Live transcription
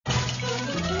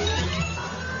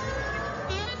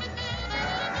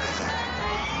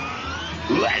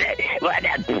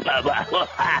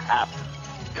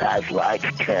Sounds like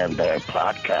Can Bear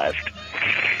Podcast.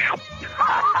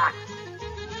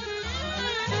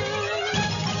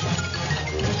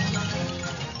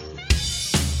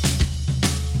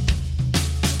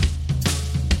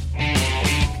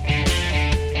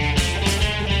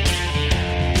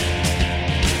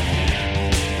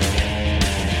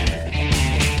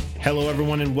 Hello,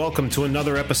 everyone, and welcome to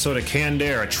another episode of Canned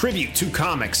Air, a tribute to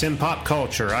comics and pop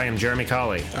culture. I am Jeremy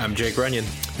Colley. I'm Jake Runyon.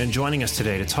 And joining us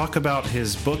today to talk about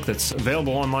his book that's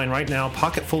available online right now,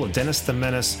 Pocket Full of Dennis the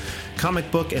Menace,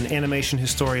 comic book and animation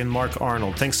historian Mark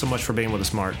Arnold. Thanks so much for being with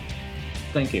us, Mark.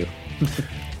 Thank you.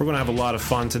 We're going to have a lot of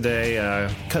fun today.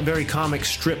 Very comic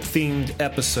strip-themed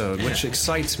episode, which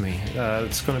excites me.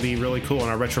 It's going to be really cool. On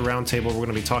our Retro Roundtable, we're going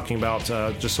to be talking about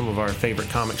just some of our favorite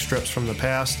comic strips from the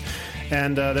past.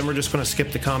 And then we're just going to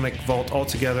skip the comic vault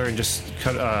altogether and just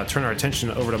turn our attention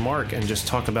over to Mark and just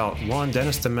talk about, one,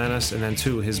 Dennis the Menace, and then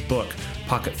two, his book,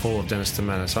 Pocket Full of Dennis the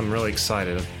Menace. I'm really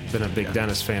excited. I've been a big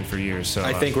Dennis fan for years. So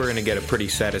I think we're going to get a pretty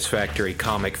satisfactory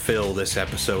comic fill this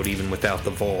episode, even without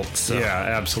the vault. So. Yeah,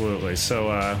 absolutely.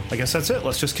 So I guess that's it.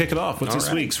 Let's just kick it off with this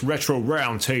week's Retro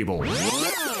Roundtable.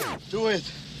 Do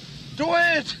it! Do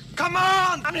it! Come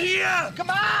on! I'm here! Come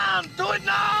on! Do it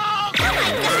now! Oh my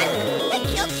God! They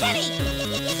killed Kenny!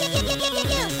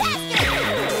 Faster!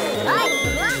 I'm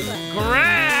grumbling.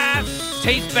 Grass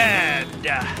tastes bad.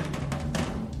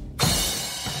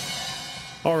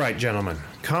 All right, gentlemen.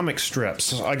 Comic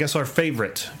strips. I guess our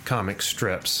favorite comic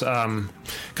strips.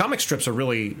 Comic strips are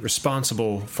really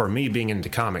responsible for me being into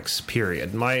comics,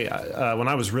 period. When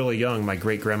I was really young, my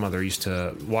great-grandmother used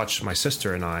to watch my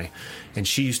sister and I, and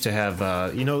she used to have,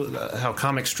 how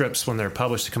comic strips, when they're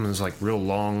published, they come in those like real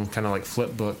long, kind of like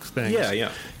flip book things.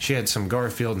 Yeah. She had some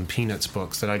Garfield and Peanuts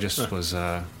books that I just was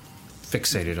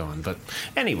fixated on. But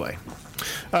anyway,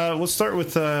 let's start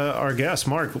with our guest.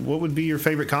 Mark, what would be your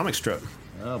favorite comic strip?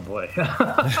 Oh, boy.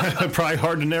 Probably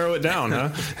hard to narrow it down, huh?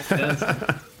 Yes.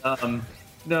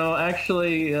 No,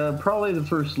 actually, probably the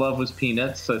first love was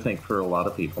Peanuts, I think, for a lot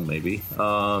of people, maybe.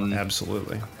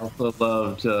 Absolutely. Also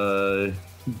loved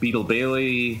Beetle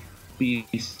Bailey,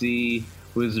 BC,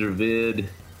 Wizard of Vid,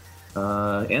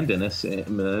 and Dennis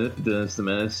the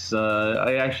Menace.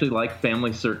 I actually like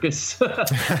Family Circus.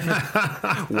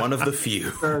 One of the few.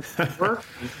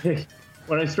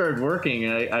 When I started working,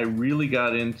 I really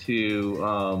got into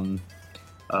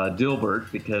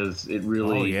Dilbert because it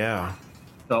really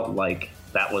felt like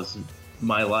that was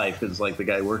my life. It's like the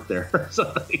guy worked there or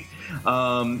something.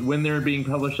 When they were being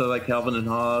published, I like Calvin and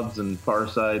Hobbes and Far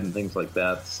Side and things like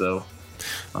that. So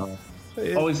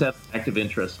always had an active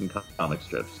interest in comic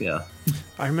strips, yeah.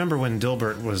 I remember when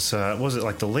Dilbert was it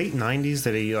like the late 90s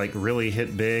that he like really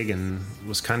hit big and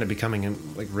was kind of becoming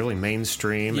like really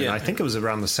mainstream. Yeah. And I think it was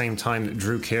around the same time that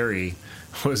Drew Carey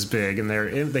was big, and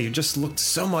they just looked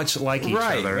so much like each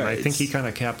other. And I think he kind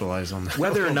of capitalized on that.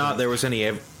 Whether or not there was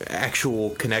any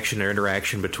actual connection or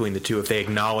interaction between the two, if they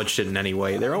acknowledged it in any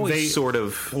way, they're always sort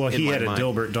of. Well, he had a mind.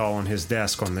 Dilbert doll on his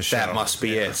desk on the show. That must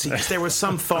be it. See, there was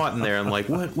some thought in there. I'm like,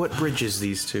 what bridges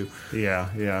these two?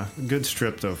 Yeah. Good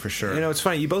strip, though, for sure. You know, it's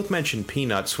funny. You both mentioned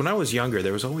Peanuts. When I was younger,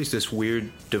 there was always this weird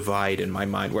divide in my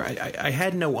mind where I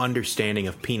had no understanding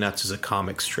of Peanuts as a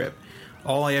comic strip.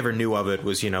 All I ever knew of it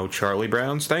was, Charlie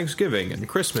Brown's Thanksgiving and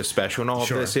Christmas special and all of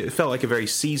this. It felt like a very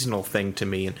seasonal thing to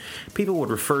me, and people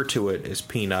would refer to it as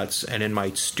Peanuts, and in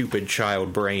my stupid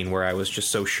child brain where I was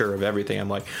just so sure of everything, I'm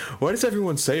like, why does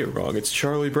everyone say it wrong? It's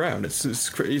Charlie Brown. It's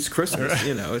Christmas.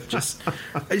 I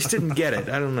just didn't get it.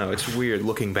 I don't know. It's weird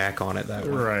looking back on it that way.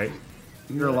 Right.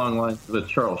 You're along lines with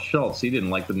Charles Schultz. He didn't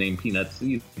like the name Peanuts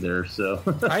either, so...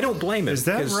 I don't blame him. Is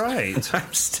that right?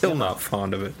 I'm still not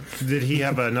fond of it. Did he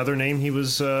have another name he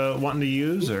was wanting to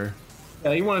use, or...?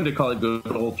 Yeah, he wanted to call it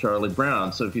Good Old Charlie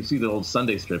Brown, so if you see the old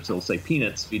Sunday strips, it'll say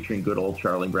Peanuts featuring Good Old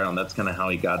Charlie Brown. That's kind of how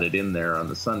he got it in there on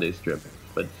the Sunday strip.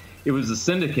 But it was the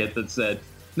syndicate that said,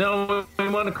 no, we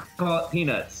want to call it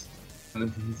Peanuts. And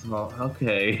he's all,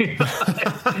 okay.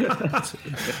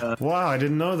 Wow, I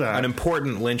didn't know that. An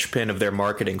important linchpin of their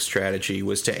marketing strategy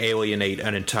was to alienate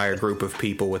an entire group of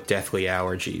people with deathly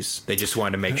allergies. They just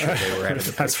wanted to make sure they were out of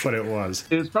the That's picture. what it was.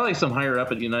 It was probably some higher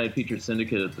up at United Feature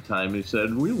Syndicate at the time who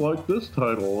said, we like this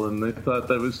title, and they thought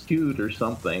that was cute or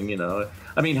something,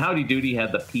 I mean, Howdy Doody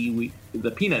had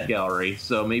the Peanut Gallery,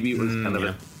 so maybe it was kind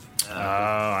of oh,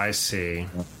 I see.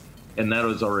 And that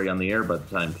was already on the air by the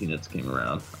time Peanuts came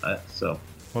around.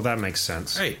 Well, that makes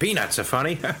sense. Hey, Peanuts are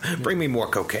funny. Bring me more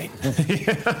cocaine.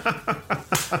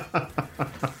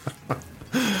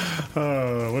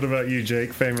 What about you,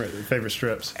 Jake? Favorite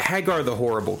strips? Hagar the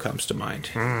Horrible comes to mind.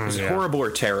 Is it horrible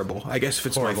or terrible? I guess if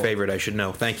it's Horrible. my favorite, I should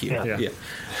know. Thank you. Yeah.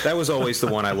 That was always the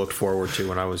one I looked forward to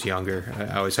when I was younger.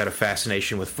 I always had a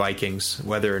fascination with Vikings.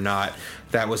 Whether or not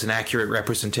that was an accurate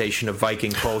representation of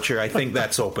Viking culture, I think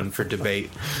that's open for debate.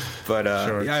 But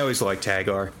Sure. I always liked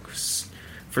Hagar.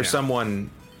 For someone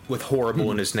with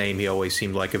horrible in his name, he always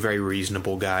seemed like a very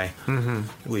reasonable guy,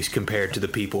 at least compared to the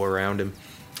people around him.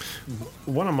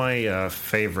 One of my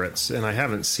favorites, and I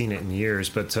haven't seen it in years,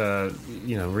 but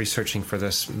researching for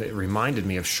this, it reminded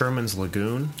me of Sherman's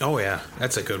Lagoon. Oh yeah,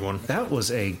 that's a good one. That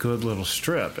was a good little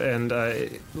strip, and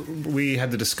we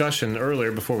had the discussion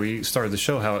earlier before we started the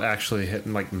show how it actually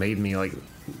made me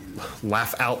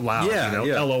laugh out loud.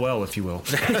 LOL, if you will.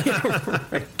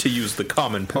 To use the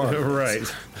common parlance.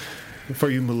 Right. For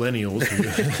you millennials.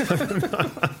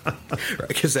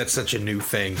 Because that's such a new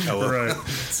thing. Right.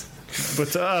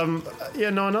 But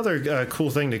another cool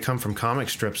thing to come from comic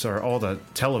strips are all the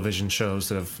television shows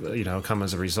that have come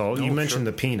as a result. You mentioned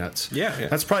the Peanuts. Yeah.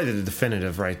 That's probably the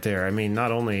definitive right there. I mean,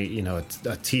 not only a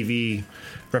TV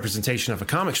representation of a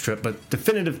comic strip, but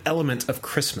definitive element of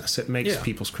Christmas. It makes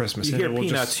people's Christmas. You hear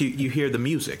Peanuts, you hear the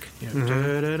music.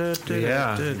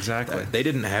 Yeah, exactly. They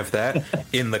didn't have that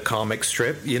in the comic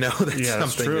strip. That's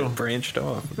something true. that branched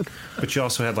off. But you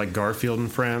also had Garfield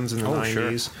and Friends in the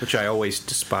 90s. Sure. Which I always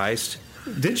despised.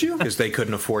 Did you? Because they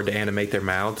couldn't afford to animate their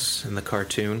mouths in the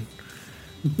cartoon.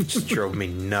 It just drove me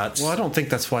nuts. Well, I don't think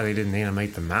that's why they didn't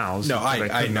animate the mouths. No,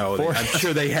 I know. I'm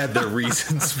sure they had their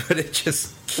reasons, but it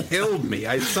just killed me.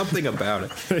 Something about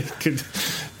it. I could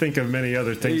think of many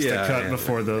other things to cut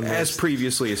before the list. As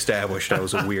previously established, I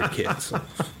was a weird kid. So.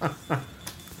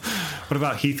 What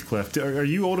about Heathcliff? Are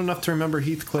you old enough to remember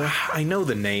Heathcliff? I know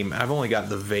the name. I've only got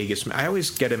the vaguest. I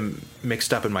always get him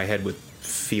mixed up in my head with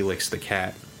Felix the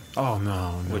cat. Oh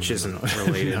no, which isn't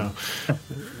related.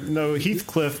 No,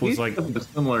 Heathcliff was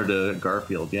similar to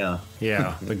Garfield. Yeah,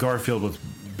 the Garfield with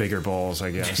bigger balls,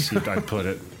 I guess I'd put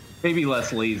it. Maybe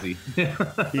less lazy.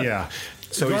 Yeah.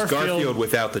 So he's Garfield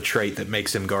without the trait that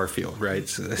makes him Garfield, right?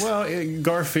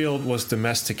 Garfield was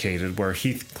domesticated, where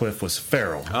Heathcliff was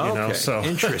feral. Okay. So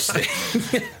interesting.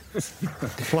 A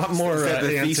lot more Is that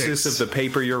the antics. thesis of the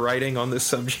paper you're writing on this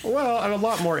subject? Well, a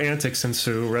lot more antics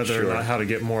ensue, whether or not how to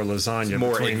get more lasagna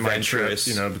more between adventurous.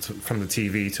 my trip, from the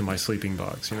TV to my sleeping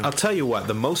box. I'll tell you what,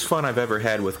 the most fun I've ever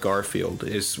had with Garfield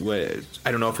is,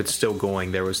 I don't know if it's still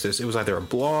going, there was it was either a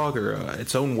blog or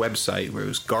its own website where it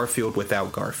was Garfield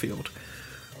without Garfield.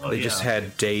 They just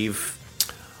had Dave...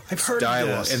 I've heard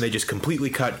dialogue, this. and they just completely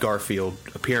cut Garfield,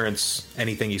 appearance,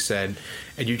 anything he said,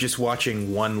 and you're just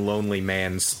watching one lonely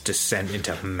man's descent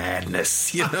into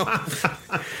madness.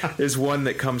 There's one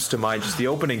that comes to mind. Just the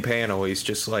opening panel. He's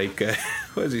just like,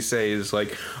 what does he say? He's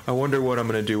like, I wonder what I'm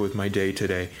going to do with my day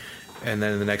today. And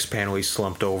then in the next panel, he's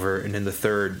slumped over, and in the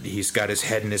third, he's got his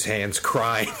head in his hands,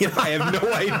 crying. I have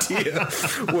no idea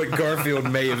what Garfield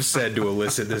may have said to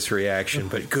elicit this reaction,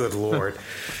 but good Lord.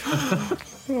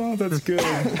 Oh, that's good.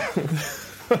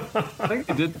 I think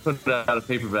they did put out a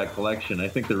paperback collection. I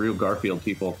think the real Garfield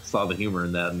people saw the humor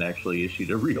in that and actually issued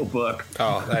a real book.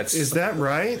 Oh, is that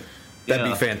right?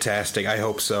 That'd be fantastic. I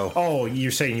hope so. Oh,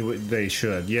 you're saying they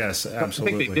should? Yes,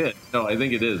 absolutely. I think they did. No, I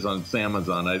think it is on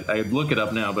Amazon. I'd look it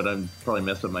up now, but I'm probably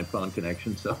messed up my phone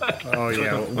connection. So. Oh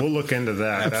yeah, we'll look into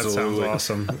that. Absolutely. That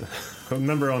sounds awesome.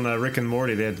 Remember on Rick and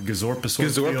Morty, they had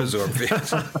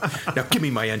Gazorpazorp. Now give me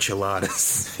my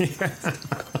enchiladas.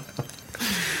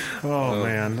 Oh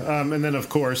man! And then of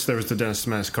course there was the Dennis the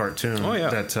Menace cartoon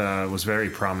that was very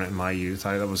prominent in my youth.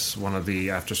 That was one of the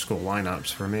after-school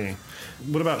lineups for me.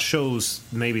 What about shows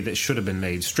maybe that should have been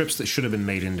made? Strips that should have been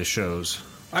made into shows?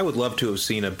 I would love to have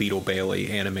seen a Beetle Bailey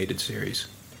animated series.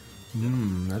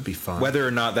 That'd be fun. Whether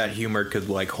or not that humor could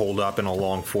hold up in a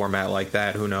long format like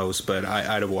that, who knows? But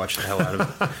I'd have watched the hell out of it.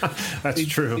 That's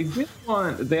true.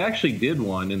 They actually did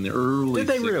one in the early. Did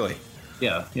they really?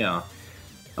 Yeah.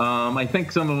 I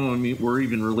think some of them were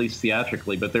even released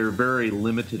theatrically, but they were very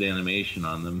limited animation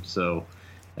on them. So,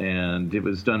 and it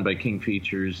was done by King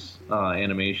Features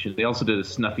Animation. They also did a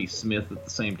Snuffy Smith at the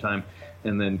same time,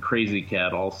 and then Crazy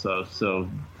Cat also. So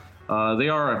they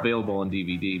are available on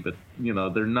DVD, but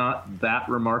they're not that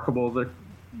remarkable.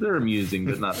 They're amusing,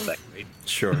 but not that great.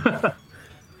 Sure.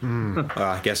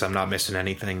 I guess I'm not missing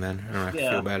anything then. I don't have to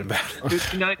feel bad about it.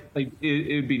 It'd be nice.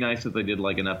 It'd be nice if they did an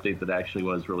update that actually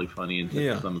was really funny and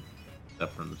took some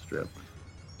stuff from the strip.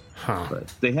 Huh.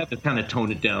 But they had to kind of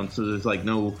tone it down so there's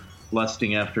no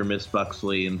lusting after Miss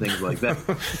Buxley and things like that.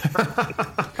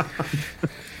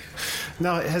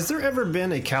 Now, has there ever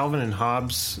been a Calvin and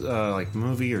Hobbes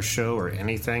movie or show or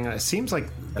anything? It seems like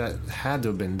that had to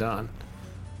have been done.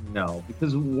 No,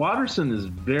 because Watterson is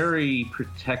very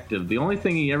protective. The only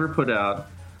thing he ever put out,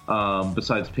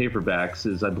 besides paperbacks,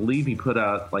 is I believe he put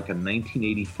out like a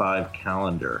 1985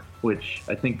 calendar, which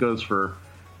I think goes for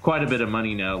quite a bit of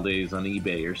money nowadays on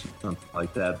eBay or something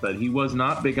like that. But he was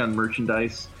not big on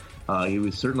merchandise. He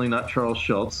was certainly not Charles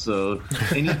Schultz. So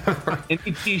any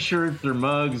T-shirts or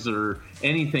mugs or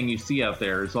anything you see out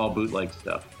there is all bootleg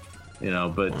stuff,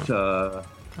 But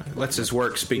lets his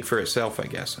work speak for itself, I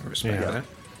guess. I respect that.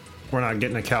 We're not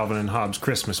getting a Calvin and Hobbes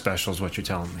Christmas special, is what you're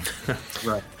telling me.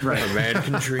 Right. A man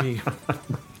can dream.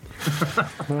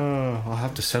 I'll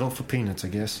have to settle for Peanuts, I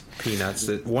guess. Peanuts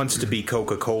that wants to be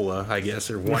Coca-Cola, I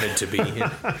guess, or wanted to be.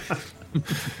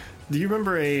 Do you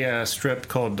remember a strip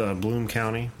called Bloom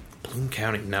County? Bloom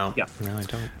County? No. Yeah. No, I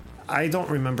don't. I don't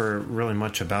remember really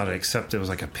much about it, except it was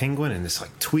like a penguin and this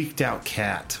like tweaked out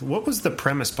cat. What was the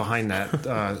premise behind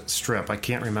that strip? I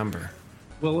can't remember.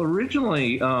 Well,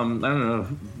 originally, I don't know.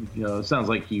 It sounds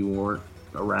like you weren't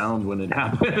around when it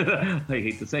happened. I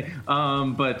hate to say,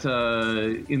 but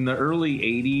in the early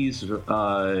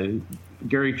 '80s,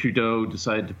 Gary Trudeau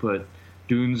decided to put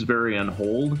Doonesbury on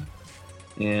hold,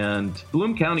 and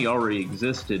Bloom County already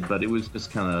existed, but it was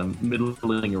just kind of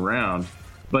middling around.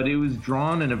 But it was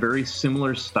drawn in a very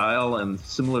similar style and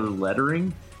similar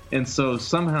lettering, and so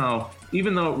somehow,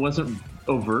 even though it wasn't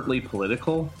overtly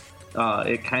political,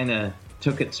 it kind of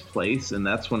took its place, and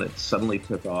that's when it suddenly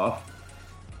took off.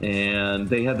 And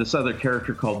they had this other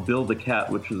character called Bill the Cat,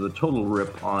 which was a total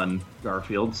rip on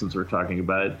Garfield, since we're talking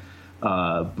about it,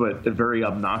 but a very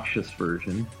obnoxious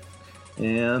version.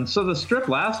 And so the strip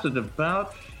lasted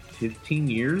about 15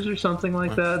 years or something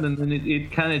like that, and then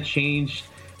it kind of changed.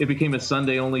 It became a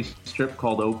Sunday-only strip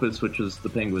called Opus, which is the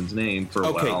Penguin's name for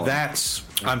a while.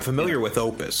 I'm familiar with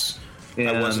Opus. And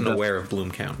I wasn't aware of Bloom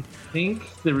County. I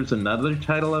think there was another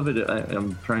title of it.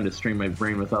 I'm trying to strain my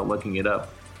brain without looking it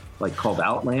up, like called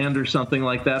Outland or something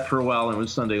like that for a while. And it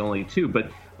was Sunday only too.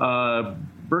 But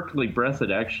Berkeley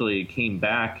Breathitt actually came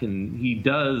back, and he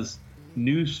does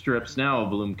new strips now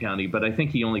of Bloom County, but I think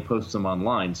he only posts them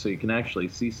online, so you can actually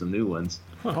see some new ones.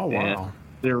 Oh, wow.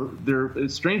 And they're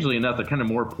strangely enough, they're kind of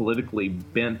more politically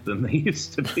bent than they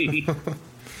used to be.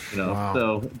 Wow.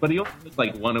 So, but he only does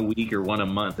like one a week or one a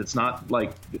month. It's not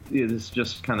like, it's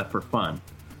just kind of for fun.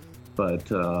 But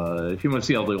if you want to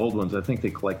see all the old ones, I think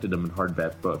they collected them in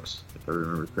hardback books, if I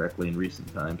remember correctly, in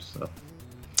recent times. So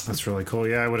that's really cool.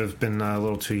 Yeah, I would have been a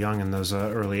little too young in those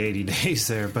early 80 days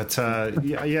there. But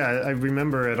I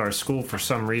remember at our school, for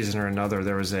some reason or another,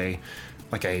 there was a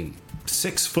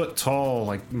 6-foot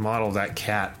tall model of that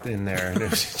cat in there, and it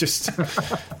was just I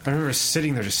remember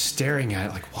sitting there just staring at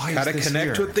it like, why is this here? Gotta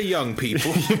connect with the young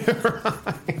people.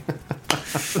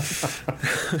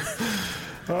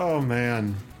 Oh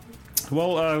man.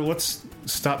 Well, let's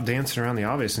stop dancing around the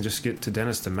obvious and just get to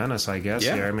Dennis the Menace, I guess.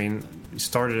 Yeah. Here. I mean, he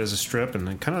started as a strip,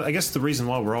 and kind of, I guess, the reason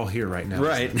why we're all here right now.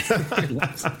 Right.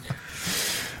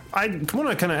 I want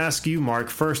to kind of ask you, Mark,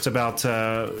 first about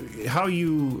how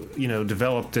you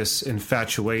developed this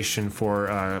infatuation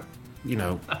for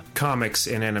comics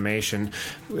and animation.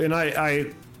 And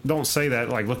I don't say that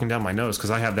like looking down my nose, because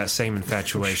I have that same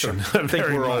infatuation. Sure. I think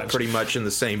we're all pretty much in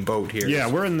the same boat here. Yeah,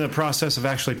 we're in the process of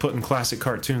actually putting classic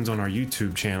cartoons on our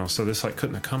YouTube channel, so this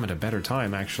couldn't have come at a better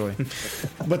time, actually.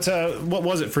 But what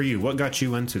was it for you? What got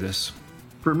you into this?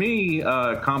 For me,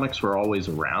 comics were always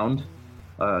around.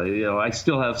 I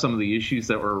still have some of the issues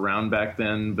that were around back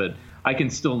then, but I can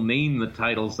still name the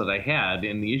titles that I had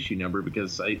in the issue number,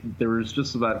 because there was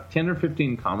just about 10 or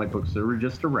 15 comic books that were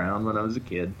just around when I was a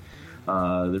kid.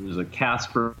 There was a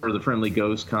Casper the Friendly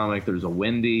Ghost comic. There's a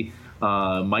Wendy,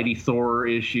 Mighty Thor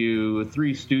issue,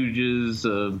 Three Stooges,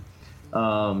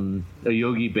 a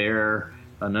Yogi Bear,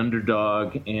 an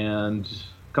Underdog, and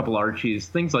a couple Archies,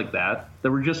 things like that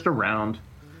were just around.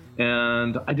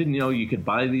 And I didn't know you could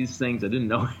buy these things. I didn't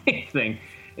know anything.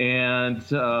 And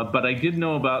but I did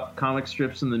know about comic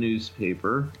strips in the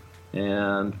newspaper.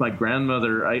 And my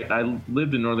grandmother, I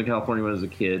lived in Northern California when I was a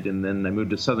kid, and then I moved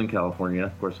to Southern California.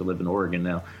 Of course, I live in Oregon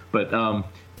now. But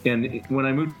and when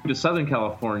I moved to Southern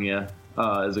California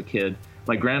as a kid,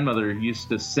 my grandmother used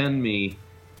to send me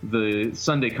the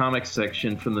Sunday comics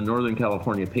section from the Northern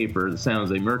California paper, the San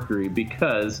Jose Mercury,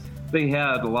 because they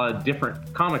had a lot of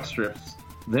different comic strips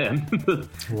then. The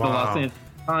Los Angeles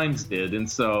Times did. And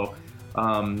so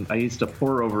I used to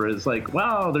pore over it. It's like,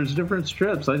 wow, there's different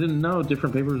strips. I didn't know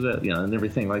different papers, and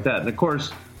everything like that. And of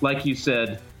course, like you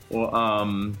said,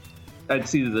 I'd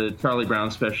see the Charlie Brown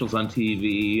specials on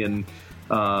TV and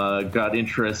got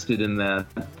interested in that.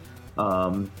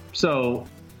 So,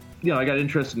 I got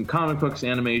interested in comic books,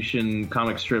 animation,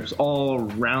 comic strips all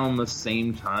around the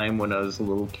same time when I was a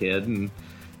little kid. And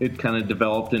it kind of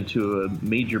developed into a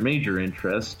major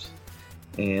interest.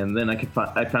 And then I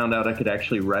found out I could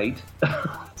actually write.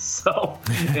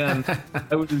 And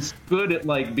I was good at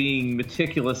like being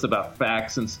meticulous about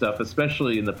facts and stuff,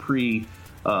 especially in the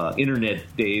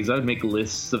pre-internet days. I would make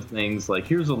lists of things like,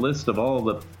 here's a list of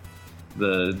all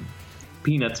the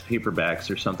Peanuts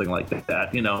paperbacks or something like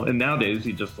that, And nowadays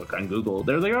you just look on Google,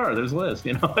 there they are, there's a list,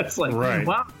 It's like,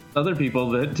 wow, other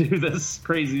people that do this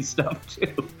crazy stuff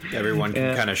too. Everyone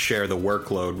can kind of share the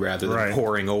workload rather than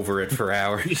poring over it for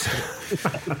hours.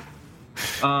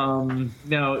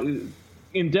 Now,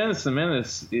 in Dennis the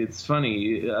Menace, it's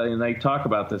funny, and I talk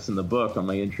about this in the book on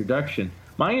my introduction.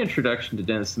 My introduction to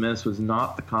Dennis the Menace was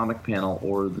not the comic panel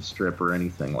or the strip or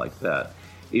anything like that.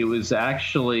 It was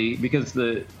actually because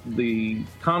the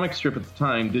comic strip at the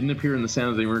time didn't appear in the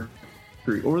San Jose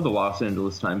Mercury or the Los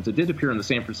Angeles Times. It did appear in the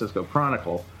San Francisco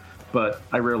Chronicle, but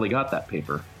I rarely got that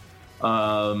paper.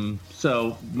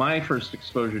 So my first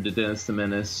exposure to Dennis the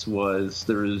Menace was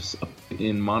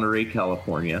in Monterey,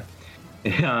 California,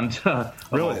 and of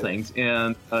all things.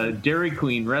 And Dairy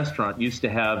Queen restaurant used to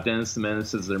have Dennis the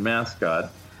Menace as their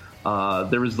mascot.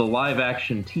 There was the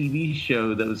live-action TV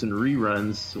show that was in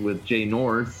reruns with Jay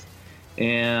North,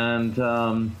 and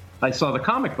I saw the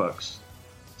comic books.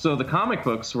 So the comic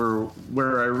books were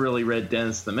where I really read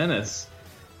Dennis the Menace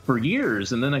for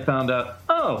years, and then I found out,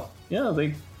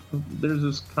 there's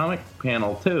this comic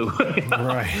panel too.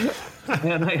 Right.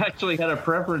 And I actually had a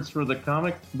preference for the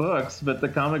comic books, but the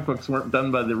comic books weren't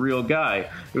done by the real guy.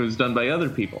 It was done by other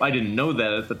people. I didn't know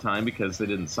that at the time because they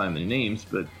didn't sign their names,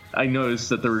 but I noticed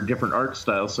that there were different art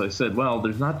styles, so I said, well,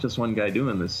 there's not just one guy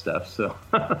doing this stuff, so...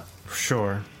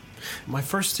 Sure. My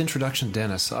first introduction to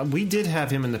Dennis, we did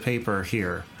have him in the paper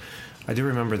here. I do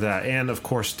remember that. And, of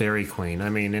course, Dairy Queen. I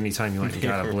mean, anytime you went and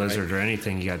got a Blizzard or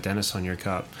anything, you got Dennis on your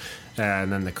cup.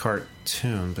 And then the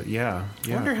cartoon. But, yeah.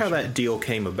 I wonder how that deal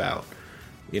came about.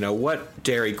 What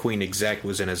Dairy Queen exec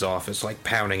was in his office, like,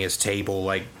 pounding his table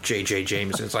like J.J.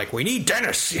 Jameson. It's like, we need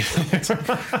Dennis!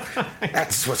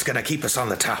 That's what's going to keep us on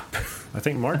the top. I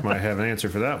think Mark might have an answer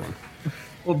for that one.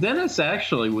 Well, Dennis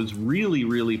actually was really,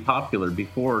 really popular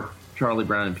before Charlie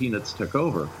Brown and Peanuts took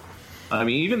over. I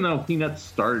mean, even though Peanuts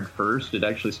started first, it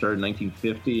actually started in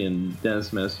 1950, and Dennis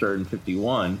the Menace started in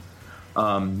 51.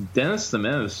 Dennis the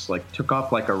Menace took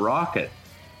off like a rocket,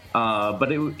 but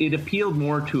it appealed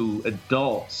more to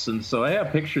adults, and so I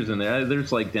have pictures in there.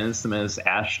 There's Dennis the Menace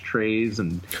ashtrays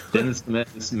and Dennis the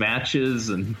Menace matches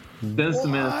and Dennis the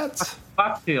Menace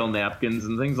cocktail napkins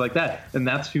and things like that, and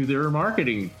that's who they were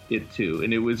marketing it to.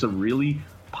 And it was a really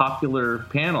popular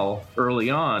panel early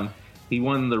on. He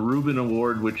won the Reuben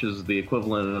Award, which is the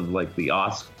equivalent of the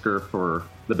Oscar for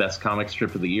the best comic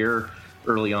strip of the year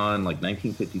early on,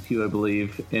 1952, I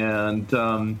believe. And,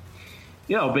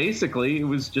 basically it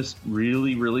was just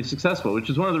really, really successful, which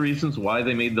is one of the reasons why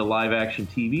they made the live-action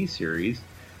TV series.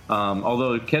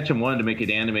 Although Ketchum wanted to make it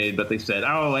animated, but they said,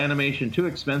 animation, too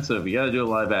expensive. You got to do a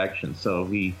live-action. So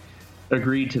he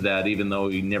agreed to that, even though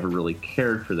he never really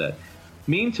cared for that.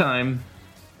 Meantime...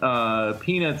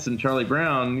 Peanuts and Charlie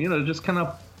Brown, just kind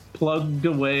of plugged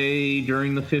away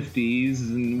during the 50s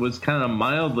and was kind of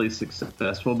mildly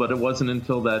successful, but it wasn't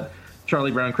until that Charlie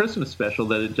Brown Christmas special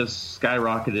that it just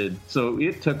skyrocketed. So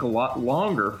it took a lot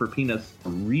longer for Peanuts to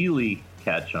really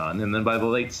catch on. And then by the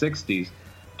late 60s,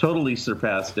 totally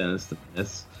surpassed Dennis the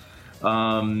Menace.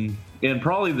 And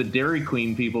probably the Dairy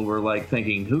Queen people were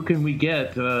thinking, who can we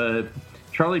get?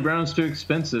 Charlie Brown's too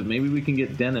expensive. Maybe we can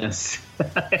get Dennis.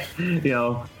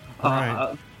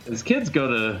 Right. As kids go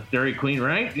to Dairy Queen,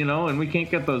 right? And we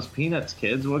can't get those Peanuts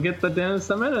kids. We'll get the Dennis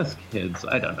the Menace kids.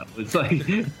 I don't know. It's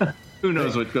who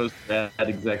knows what goes through that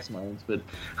exec's minds, but.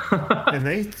 And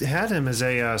they had him as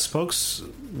a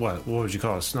what would you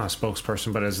call it? Not a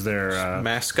spokesperson, but as their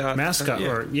mascot.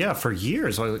 For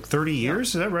years, 30 years.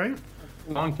 Is that right?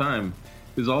 A long time.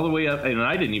 It was all the way up, and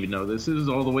I didn't even know this. It was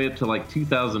all the way up to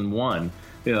 2001.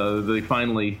 They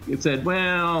finally said,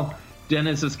 well,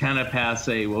 Dennis is kind of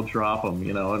passe. We'll drop him,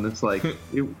 and it's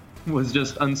it was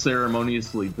just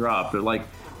unceremoniously dropped. They're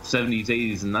 70s,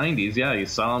 80s, and 90s. Yeah, you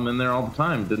saw him in there all the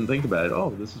time. Didn't think about it.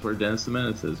 Oh, this is where Dennis the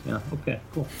Menace is. Yeah, okay,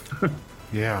 cool.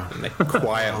 Yeah. And they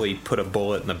quietly put a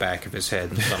bullet in the back of his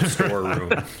head in some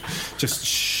storeroom. Just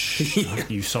shh.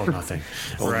 You saw nothing.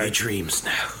 Only dreams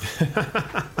now.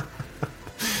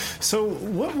 So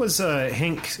what was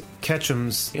Hank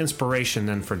Ketchum's inspiration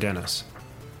then for Dennis?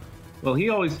 Well, he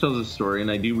always tells a story, and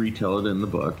I do retell it in the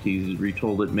book. He's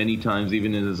retold it many times,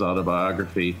 even in his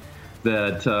autobiography,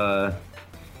 that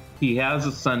he has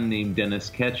a son named Dennis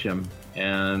Ketchum,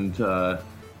 and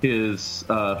his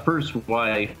first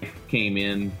wife came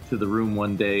in to the room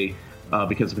one day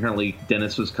because apparently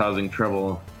Dennis was causing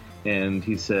trouble. And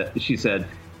she said,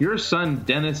 "Your son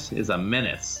Dennis is a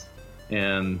menace."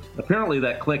 And apparently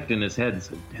that clicked in his head and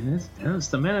said, Dennis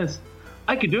the Menace?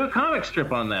 I could do a comic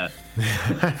strip on that.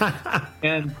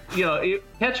 And,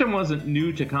 Ketchum wasn't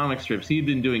new to comic strips. He'd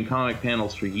been doing comic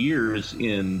panels for years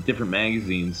in different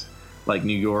magazines like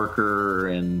New Yorker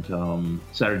and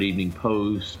Saturday Evening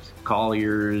Post,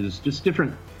 Collier's, just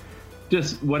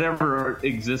whatever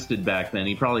existed back then.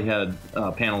 He probably had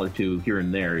a panel or two here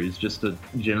and there. He was just a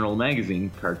general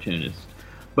magazine cartoonist.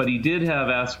 But he did have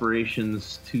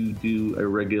aspirations to do a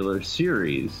regular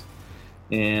series.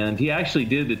 And he actually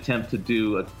did attempt to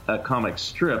do a comic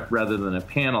strip rather than a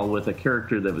panel with a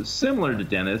character that was similar to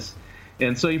Dennis.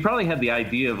 And so he probably had the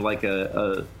idea of like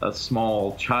a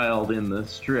small child in the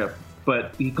strip,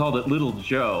 but he called it Little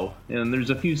Joe. And there's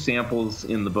a few samples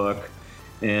in the book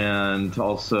and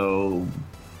also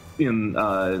in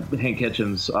Hank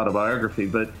Ketchum's autobiography.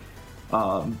 But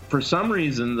for some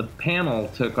reason, the panel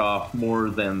took off more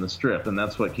than the strip, and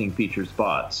that's what King Features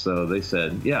bought. So they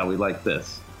said, yeah, we like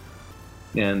this.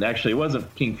 And actually, it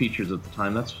wasn't King Features at the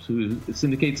time. That's who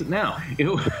syndicates it now. It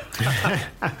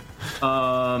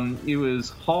was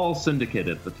Hall Syndicate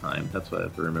at the time. That's what I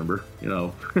have to remember.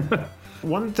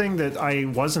 One thing that I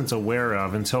wasn't aware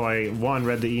of until I,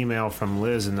 read the email from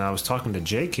Liz and I was talking to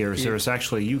Jake here is there was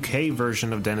actually a UK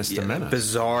version of Dennis the Menace.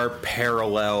 Bizarre,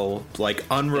 parallel,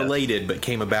 unrelated, but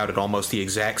came about at almost the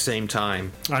exact same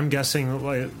time. I'm guessing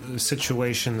like a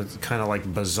situation that's kind of like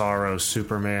Bizarro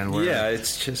Superman, where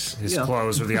it's just his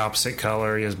clothes are the opposite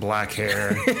color, he has black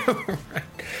hair.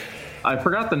 I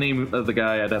forgot the name of the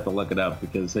guy. I'd have to look it up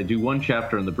because they do one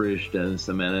chapter in the British Dennis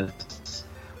the Menace.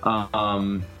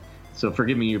 So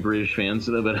forgive me, you British fans.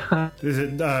 But is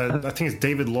it? I think it's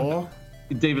David Law.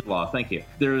 David Law, thank you.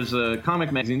 There's a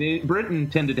comic magazine. Britain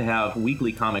tended to have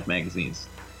weekly comic magazines,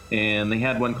 and they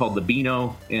had one called the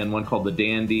Beano and one called the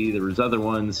Dandy. There was other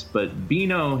ones, but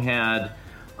Beano had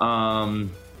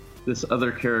this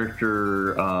other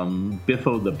character,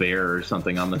 Biffo the Bear or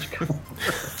something on the cover.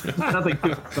 Nothing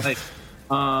too exciting.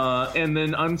 And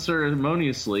then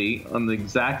unceremoniously, on the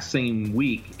exact same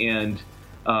week, and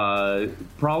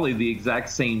probably the exact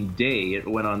same day it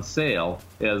went on sale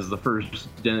as the first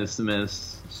Dennis the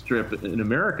Menace strip in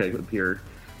America appeared.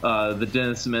 The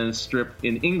Dennis the Menace strip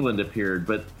in England appeared,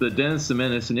 but the Dennis the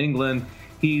Menace in England,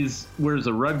 he wears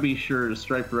a rugby shirt, a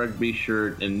striped rugby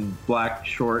shirt, and black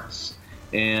shorts,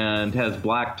 and has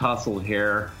black tousled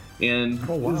hair, and is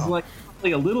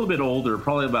probably a little bit older,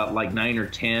 probably about 9 or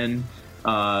 10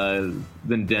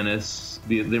 than Dennis,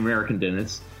 the American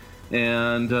Dennis.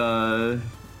 And,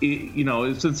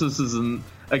 since this is,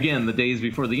 again, the days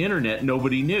before the internet,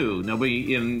 nobody knew.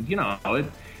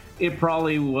 It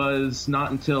probably was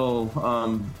not until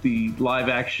the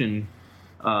live-action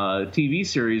TV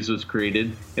series was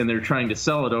created, and they're trying to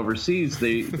sell it overseas.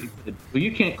 They said, well,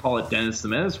 you can't call it Dennis the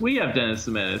Menace. We have Dennis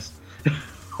the Menace.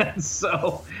 And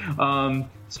so,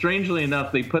 strangely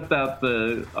enough, they put out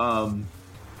the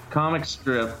comic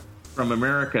strip from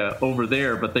America over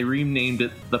there, but they renamed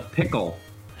it The Pickle.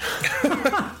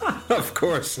 Of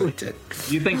course they did.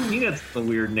 You think Peanuts is a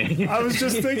weird name? I was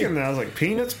just thinking that. I was like,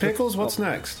 Peanuts, Pickles, what's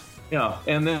next? Yeah,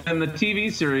 and then the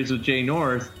TV series with Jay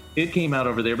North, it came out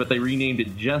over there, but they renamed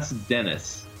it just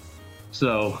Dennis.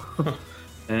 So,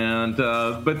 and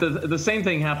but the same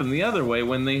thing happened the other way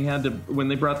when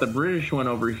they brought the British one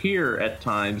over here at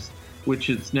times, which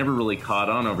it's never really caught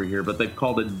on over here, but they've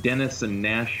called it Dennis and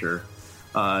Gnasher.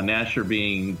 Gnasher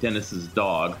being Dennis's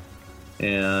dog,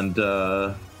 and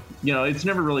it's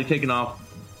never really taken off.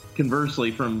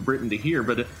 Conversely, from Britain to here,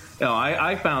 but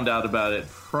I found out about it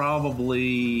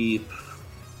probably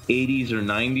 80s or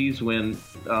 90s when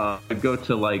I go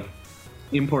to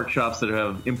import shops that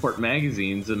have import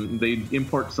magazines, and they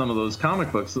import some of those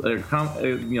comic books, like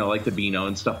the Beano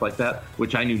and stuff like that,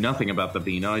 which I knew nothing about the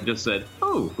Beano. I just said,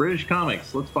 "Oh, British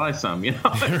comics, let's buy some."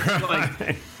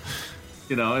 Right.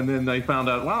 And then I found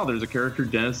out, wow, there's a character,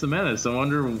 Dennis the Menace. I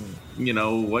wonder,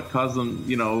 what caused them,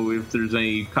 if there's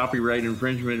any copyright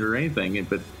infringement or anything.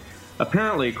 But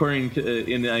apparently, according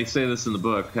to, and I say this in the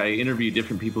book, I interviewed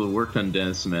different people who worked on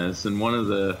Dennis the Menace, and one of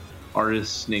the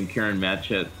artists named Karen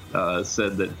Matchett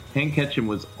said that Hank Ketchum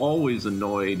was always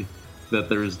annoyed that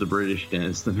there's the British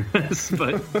Dennis the Menace,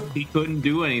 but he couldn't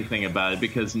do anything about it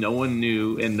because no one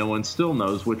knew, and no one still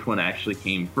knows which one actually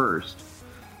came first.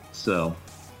 So...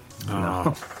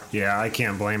 yeah, I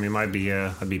can't blame him. I'd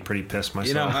be pretty pissed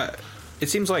myself. It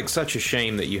seems like such a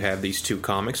shame that you have these two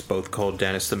comics, both called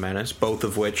Dennis the Menace, both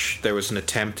of which there was an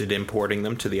attempt at importing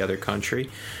them to the other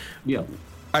country. Yeah.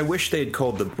 I wish they had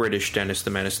called the British Dennis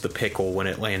the Menace the Pickle when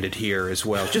it landed here as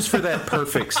well, just for that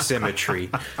perfect symmetry.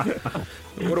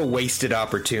 What a wasted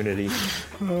opportunity.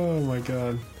 Oh, my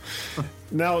God.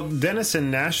 Now, Dennis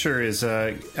and Gnasher is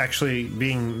actually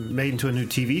being made into a new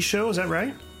TV show, is that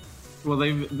right? Well,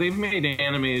 they've made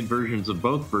animated versions of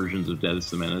both versions of Dennis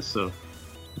the Menace, so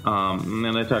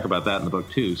and I talk about that in the book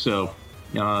too. So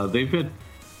they've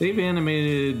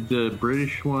animated the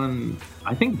British one,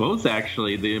 I think both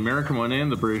actually, the American one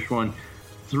and the British one,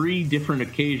 3 different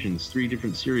occasions, 3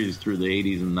 different series through the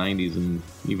 80s and 90s and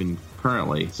even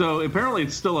currently. So apparently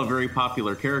it's still a very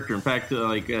popular character. In fact,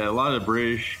 like a lot of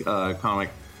British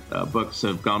comic books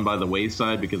have gone by the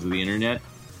wayside because of the internet.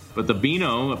 But the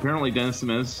Beano, apparently Dennis the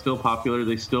Menace is still popular.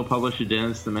 They still publish a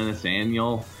Dennis the Menace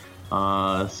annual.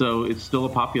 So it's still a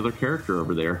popular character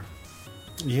over there.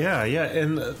 Yeah.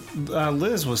 And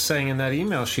Liz was saying in that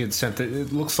email she had sent that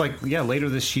it looks like, later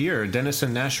this year, Dennis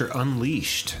and Gnasher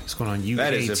Unleashed. It's going on UK TV.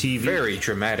 That is a very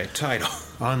dramatic title.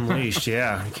 Unleashed,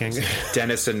 yeah.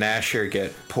 Dennis and Gnasher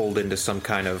get pulled into some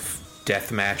kind of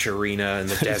deathmatch arena in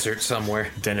the desert somewhere.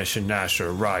 Dennis and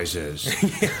Gnasher rises.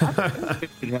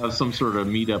 Could have some sort of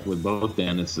meetup with both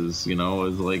Dennises,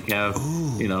 is like have,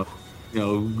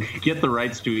 get the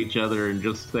rights to each other and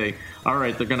just say, all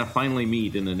right, they're going to finally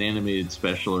meet in an animated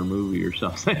special or movie or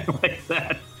something like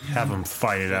that. Have them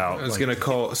fight it out. I was going to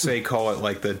call it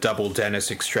like the Double Dennis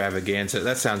extravaganza.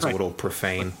 That sounds a little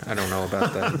profane. I don't know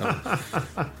about that.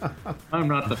 No. I'm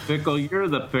not the pickle. You're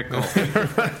the pickle.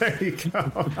 There you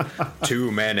go.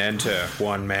 2 men enter,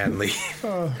 1 man leave.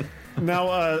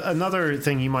 Now, another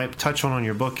thing you might touch on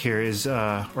your book here is,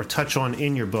 or touch on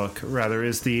in your book, rather,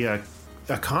 is the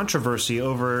a controversy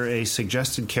over a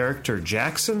suggested character,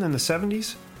 Jackson, in the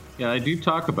 70s? Yeah, I do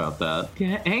talk about that.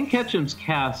 Hank Ketcham's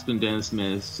cast in Dennis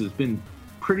Menace has been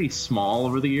pretty small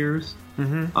over the years.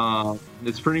 Mm-hmm.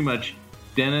 It's pretty much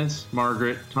Dennis,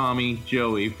 Margaret, Tommy,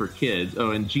 Joey for kids.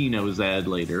 Oh, and Gina was added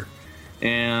later.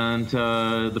 And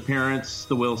the parents,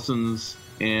 the Wilsons,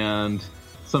 and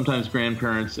sometimes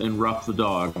grandparents, and Ruff the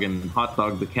dog, and Hot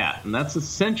Dog the cat. And that's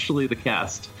essentially the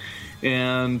cast.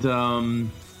 And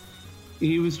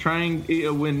he was trying,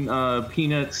 when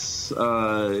Peanuts,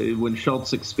 when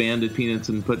Schultz expanded Peanuts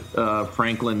and put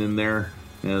Franklin in there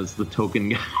as the token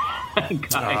guy.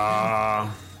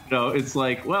 It's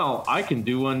like, well, I can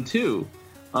do one too.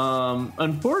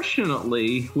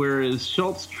 Unfortunately, whereas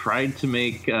Schultz tried to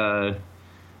make, Franklin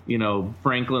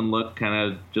look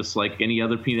kind of just like any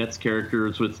other Peanuts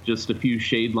characters with just a few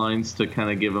shade lines to kind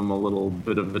of give him a little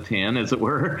bit of a tan, as it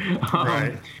were.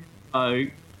 Right.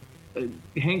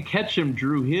 Hank Ketcham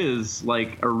drew his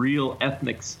like a real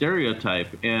ethnic stereotype,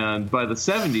 and by the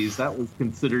 70s that was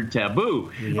considered taboo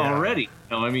already.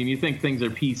 You think things are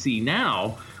PC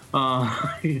now.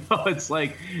 It's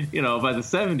like, by the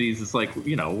 70s it's like,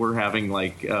 we're having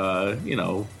like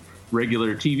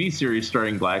regular TV series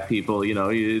starring black people.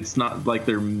 It's not like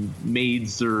they're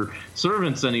maids or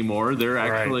servants anymore. They're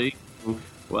actually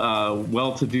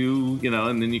well-to-do,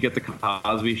 and then you get the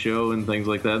Cosby Show and things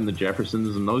like that, and the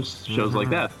Jeffersons and those shows like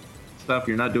that. Stuff,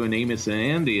 you're not doing Amos and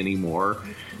Andy anymore.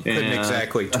 Couldn't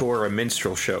exactly tour a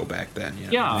minstrel show back then.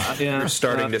 Yeah. You're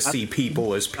starting to see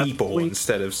people as people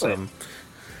instead of some.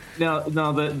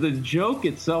 Now the joke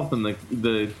itself and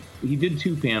the he did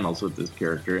 2 panels with this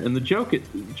character, and the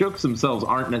jokes themselves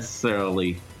aren't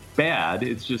necessarily bad.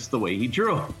 It's just the way he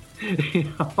drew them.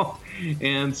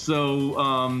 And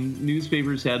so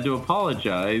newspapers had to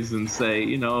apologize and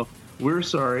say, we're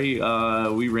sorry,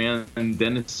 we ran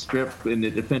Dennis strip and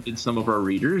it offended some of our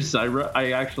readers.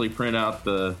 I actually print out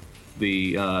the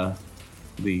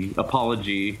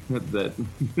apology that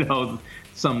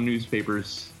some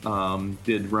newspapers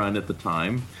did run at the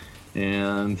time.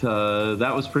 And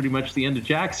that was pretty much the end of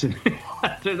Jackson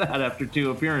after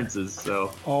 2 appearances.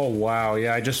 So. Oh, wow.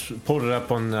 Yeah, I just pulled it up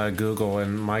on Google,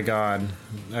 and my God,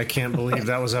 I can't believe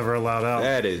that was ever allowed out.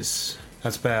 That's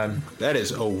bad. That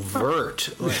is overt.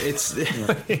 It's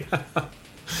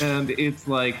And it's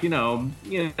like,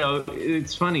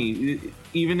 it's funny.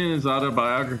 Even in his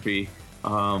autobiography,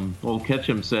 old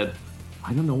Ketcham said,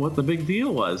 I don't know what the big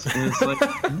deal was. And it's like,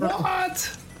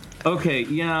 what? Okay,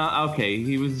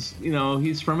 he was,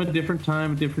 he's from a different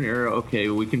time, a different era. Okay,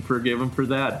 we can forgive him for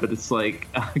that, but it's like,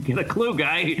 get a clue,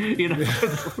 guy. You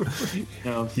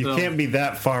can't be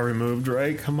that far removed,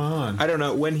 right? Come on. I don't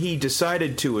know. When he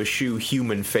decided to eschew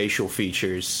human facial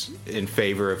features in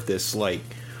favor of this, like,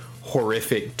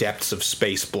 horrific depths of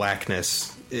space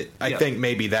blackness, I think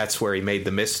maybe that's where he made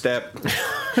the misstep.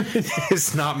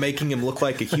 It's not making him look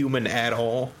like a human at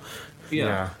all.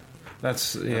 Yeah.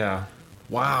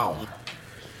 Wow.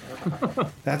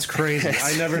 That's crazy.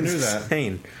 I never knew that.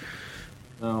 Insane.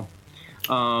 No.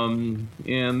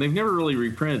 And they've never really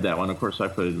reprinted that one. Of course, I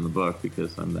put it in the book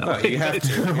because I'm that way. You have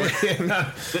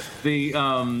to.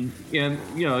 And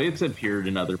it's appeared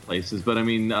in other places. But I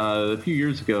mean, a few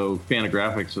years ago,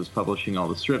 Fantagraphics was publishing all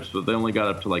the strips, but they only got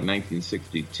up to like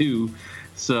 1962.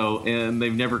 So, and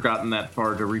they've never gotten that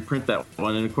far to reprint that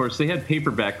one. And of course, they had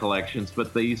paperback collections,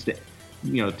 but they used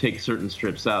to, take certain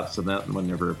strips out, so that one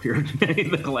never appeared in any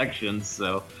of the collections.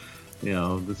 So,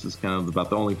 this is kind of about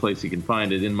the only place you can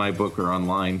find it, in my book or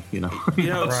online.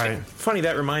 Right. Funny,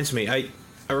 that reminds me. I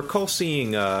recall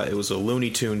seeing it was a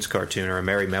Looney Tunes cartoon or a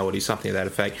Merry Melody, something to that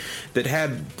effect, that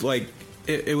had like.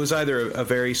 It was either a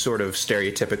very sort of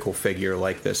stereotypical figure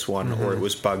like this one, or it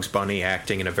was Bugs Bunny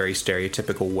acting in a very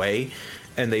stereotypical way.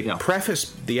 And they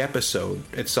prefaced the episode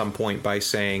at some point by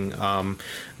saying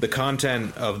the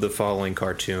content of the following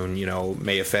cartoon,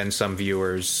 may offend some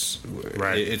viewers.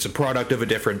 Right. It's a product of a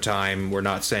different time. We're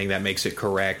not saying that makes it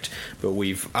correct, but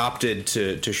we've opted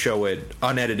to show it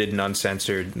unedited and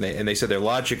uncensored. And they said their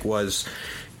logic was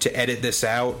to edit this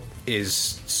out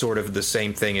is sort of the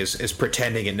same thing as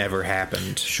pretending it never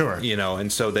happened. Sure.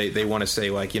 And so they want to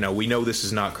say, like, we know this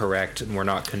is not correct and we're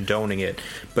not condoning it,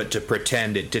 but to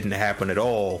pretend it didn't happen at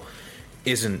all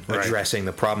isn't addressing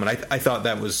the problem. And I thought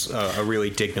that was a really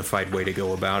dignified way to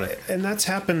go about it. And that's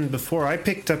happened before. I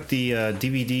picked up the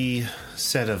DVD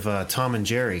set of Tom and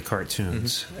Jerry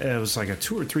cartoons. It was like a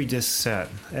 2 or 3 disc set.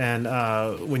 And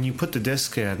when you put the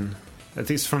disc in, I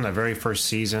think it's from the very first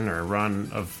season or run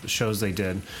of shows they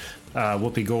did,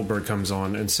 Whoopi Goldberg comes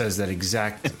on and says that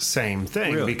exact same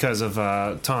thing. Really? Because of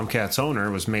Tomcat's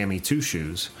owner was Mammy Two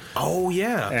Shoes. Oh,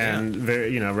 yeah. And,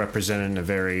 very, represented in a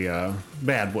very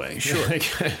bad way. Sure.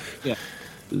 Yeah.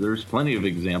 There's plenty of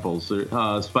examples.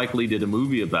 Spike Lee did a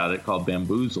movie about it called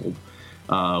Bamboozled,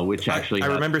 which actually... I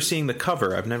remember seeing the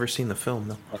cover. I've never seen the film,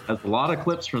 though. It has a lot of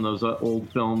clips from those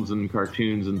old films and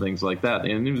cartoons and things like that,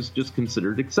 and it was just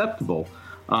considered acceptable.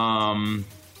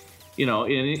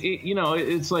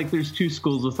 It's like there's two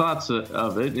schools of thoughts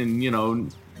of it,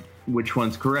 and, which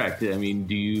one's correct? I mean,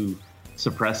 do you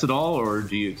suppress it all, or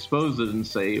do you expose it and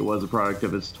say it was a product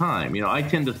of its time? I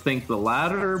tend to think the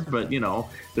latter, but,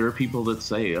 there are people that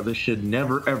say, this should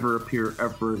never, ever appear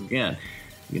ever again.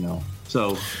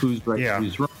 So who's right,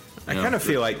 who's wrong? I kind of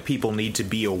feel like people need to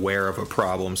be aware of a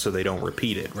problem so they don't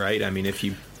repeat it, right? I mean, if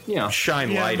you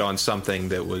shine light on something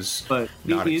that was not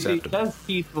acceptable. It does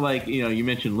keep, like, you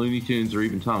mentioned Looney Tunes or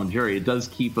even Tom and Jerry, it does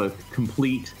keep a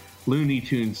complete Looney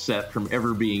Tunes set from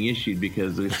ever being issued,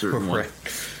 because there's certain ones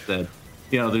that,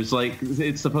 there's like,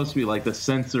 it's supposed to be like the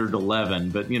censored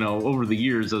 11, but, over the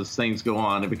years, as things go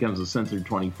on, it becomes a censored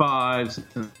 25,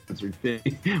 censored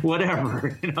 50,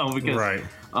 whatever, because,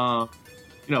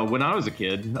 when I was a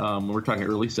kid, we're talking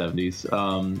early 70s,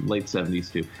 late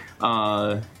 70s too,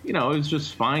 it was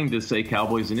just fine to say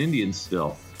cowboys and Indians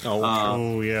still.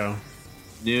 Yeah.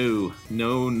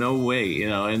 No way,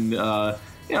 and,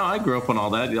 I grew up on all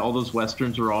that. All those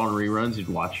Westerns were all in reruns. You'd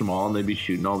watch them all, and they'd be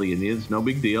shooting all the Indians. No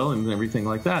big deal, and everything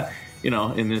like that.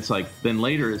 And it's like, then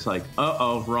later it's like,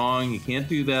 wrong. You can't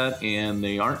do that. And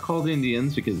they aren't called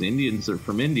Indians because Indians are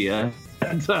from India.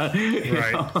 And, I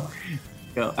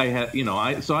had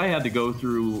to go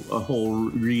through a whole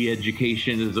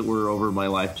re-education, as it were, over my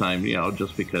lifetime,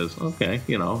 just because,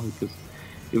 because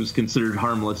it was considered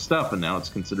harmless stuff, and now it's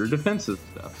considered offensive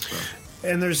stuff. So.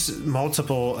 And there's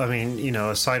multiple,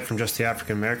 aside from just the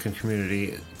African American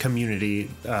community,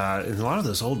 in a lot of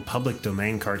those old public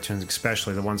domain cartoons,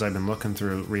 especially the ones I've been looking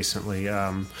through recently,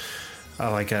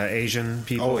 like Asian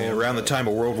people. Oh, yeah, around the time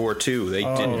of World War II, they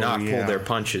did not pull their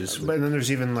punches. But then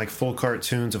there's even like full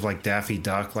cartoons of like Daffy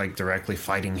Duck, like directly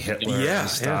fighting Hitler and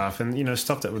stuff, and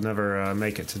stuff that would never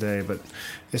make it today. But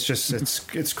it's just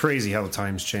it's crazy how the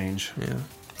times change. Yeah,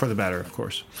 for the better, of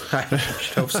course. I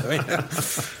hope so. Yeah.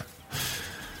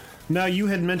 Now, you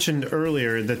had mentioned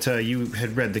earlier that you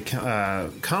had read the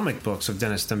comic books of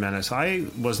Dennis the Menace. I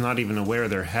was not even aware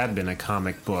there had been a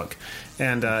comic book.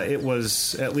 And it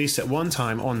was, at least at one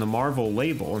time, on the Marvel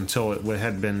label until it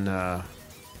had been,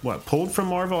 pulled from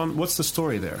Marvel? What's the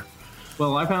story there?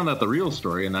 Well, I found out the real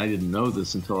story, and I didn't know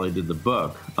this until I did the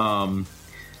book. Marvel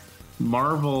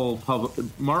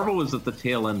was at the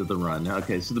tail end of the run.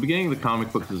 Okay, so the beginning of the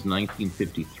comic book was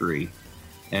 1953.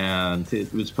 And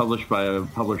it was published by a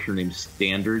publisher named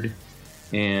Standard.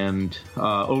 And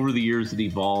over the years, it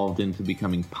evolved into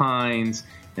becoming Pines,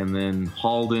 and then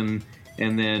Halden,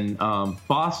 and then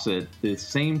Fawcett, the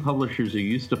same publishers who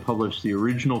used to publish the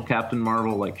original Captain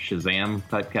Marvel, like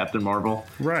Shazam-type Captain Marvel.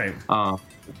 Right.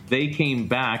 They came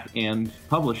back and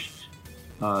published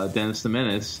Dennis the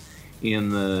Menace. in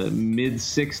the mid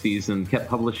 60s and kept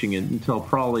publishing it until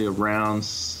probably around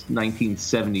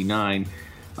 1979.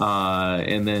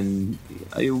 And then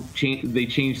they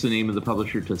changed the name of the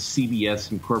publisher to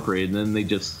CBS Incorporated, and then they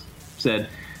just said,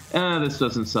 this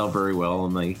doesn't sell very well,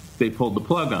 and they pulled the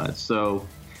plug on it. So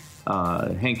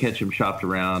Hank Ketcham shopped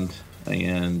around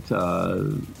and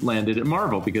landed at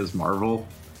Marvel, because Marvel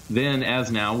then,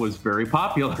 as now, was very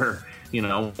popular. You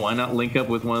know, why not link up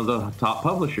with one of the top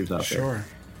publishers out there? Sure.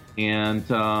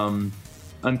 And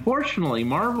unfortunately,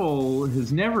 Marvel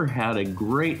has never had a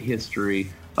great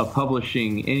history of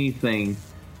publishing anything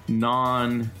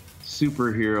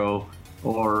non-superhero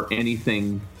or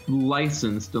anything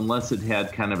licensed unless it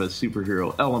had kind of a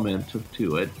superhero element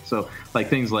to it. So like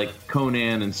things like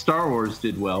Conan and Star Wars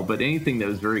did well, but anything that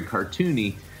was very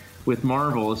cartoony with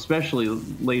Marvel, especially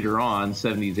later on,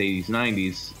 70s, 80s,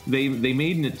 90s, they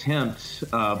made an attempt,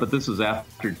 but this was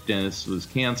after Dennis was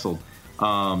canceled,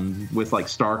 with like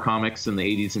Star Comics in the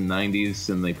 80s and 90s,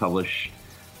 and they published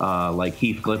like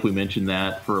Heathcliff, we mentioned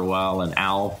that for a while, and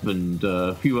Alf, and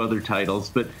a few other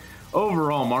titles. But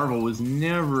overall, Marvel was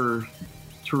never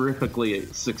terrifically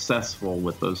successful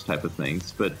with those type of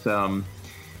things. But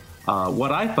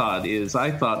what I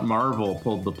thought Marvel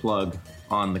pulled the plug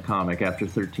on the comic after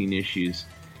 13 issues,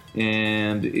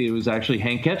 and it was actually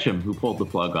Hank Ketcham who pulled the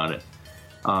plug on it,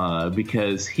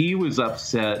 because he was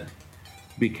upset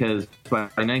because by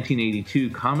 1982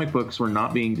 comic books were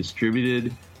not being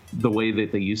distributed the way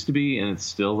that they used to be, and it's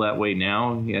still that way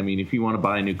now. I mean, if you want to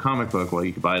buy a new comic book, well,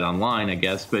 you can buy it online, I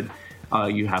guess, but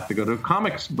you have to go to a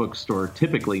comic book store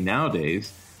typically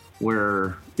nowadays,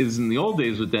 where is in the old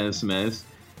days with Dennis the Menace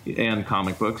and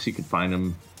comic books, you could find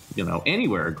them, you know,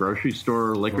 anywhere, a grocery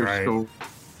store, liquor store.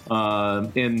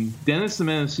 And Dennis the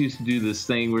Menace used to do this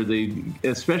thing where they,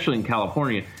 especially in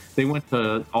California, they went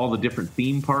to all the different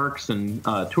theme parks and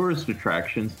tourist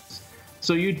attractions.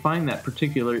 So you'd find that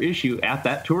particular issue at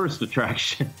that tourist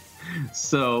attraction.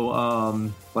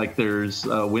 So, like there's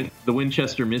the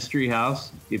Winchester Mystery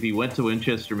House. If you went to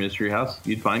Winchester Mystery House,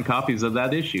 you'd find copies of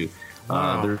that issue.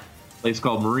 Wow. There's a place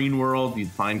called Marine World. You'd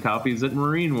find copies at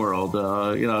Marine World.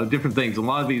 You know, different things. A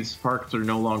lot of these parks are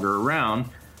no longer around,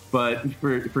 but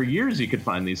for years you could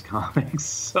find these comics.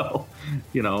 So,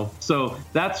 you know, so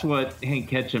that's what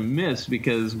Hank Ketcham missed,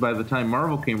 because by the time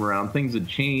Marvel came around, things had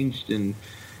changed, and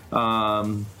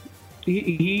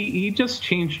he just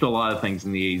changed a lot of things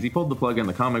in the 80s. He pulled the plug on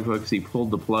the comic books. He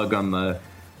pulled the plug on the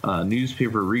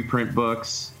newspaper reprint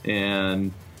books,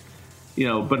 and you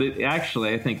know, but it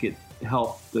actually, I think it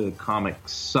helped the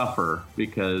comics suffer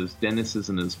because Dennis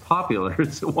isn't as popular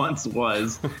as it once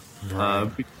was,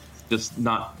 just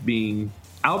not being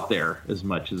out there as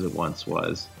much as it once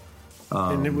was.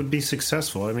 And it would be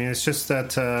successful. I mean, it's just that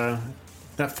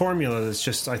that formula is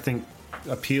just, I think,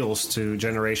 appeals to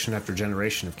generation after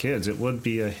generation of kids. It would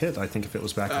be a hit, I think, if it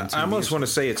was back on TV. I almost want to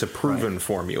say it's a proven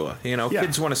formula. You know,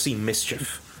 kids want to see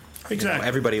mischief. Exactly. You know,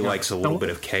 everybody likes a little bit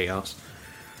of chaos.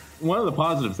 One of the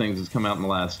positive things that's come out in the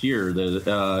last year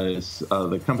that is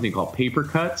the company called Paper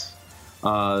Cuts.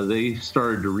 They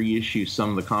started to reissue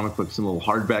some of the comic books in little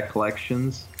hardback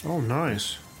collections. Oh,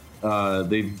 nice.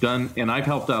 They've done, and I've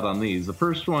helped out on these. The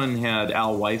first one had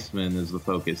Al Weisman as the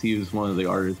focus. He was one of the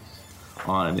artists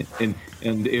on it. And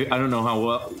I don't know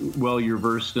how well you're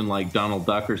versed in like Donald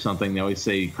Duck or something. They always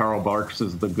say Carl Barks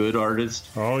is the good artist.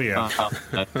 Oh, yeah.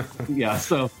 Yeah,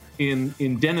 so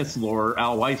in Dennis lore,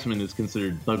 Al Weisman is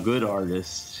considered the good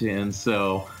artist, and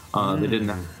so they didn't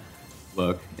have to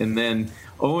look. And then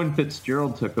Owen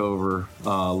Fitzgerald took over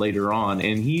later on,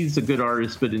 and he's a good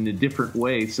artist, but in a different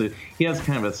way. So he has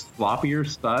kind of a sloppier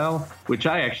style, which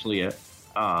I actually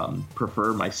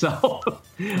prefer myself.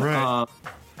 Right.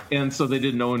 And so they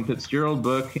did an Owen Fitzgerald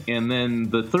book, and then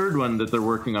the third one that they're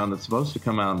working on that's supposed to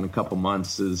come out in a couple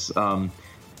months is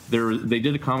they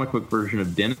did a comic book version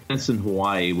of Dennis in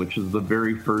Hawaii, which was the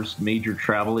very first major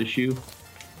travel issue,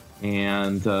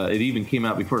 and it even came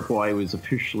out before Hawaii was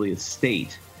officially a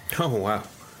state. Oh, wow.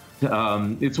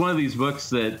 It's one of these books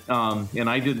that, and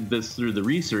I did this through the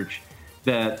research,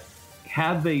 that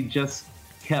had they just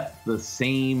kept the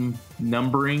same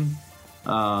numbering,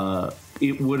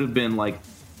 it would have been like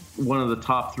one of the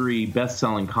top 3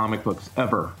 best-selling comic books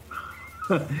ever.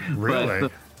 Really?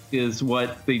 But is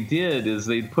what they did is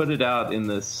they put it out in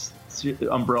this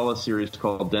umbrella series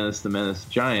called Dennis the Menace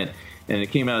Giant, and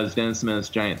it came out as Dennis the Menace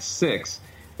Giant 6.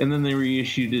 And then they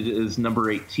reissued it as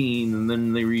number 18, and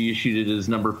then they reissued it as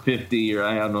number 50, or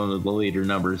I don't know the later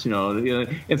numbers, you know.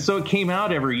 And so it came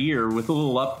out every year with a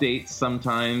little updates,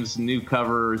 sometimes new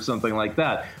cover or something like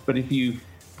that. But if you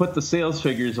put the sales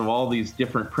figures of all these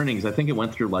different printings, I think it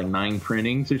went through like 9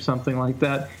 printings or something like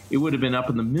that, it would have been up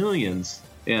in the millions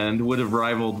and would have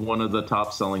rivaled one of the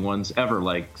top-selling ones ever,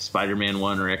 like Spider-Man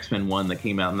 1 or X-Men 1 that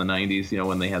came out in the 90s,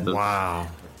 when they had the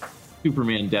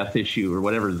Superman Death issue or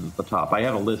whatever is at the top. I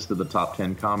have a list of the top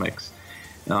 10 comics.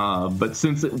 But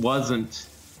since it wasn't,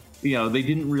 they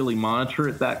didn't really monitor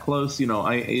it that close,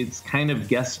 it's kind of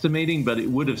guesstimating, but it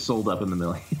would have sold up in the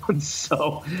millions.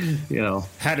 So,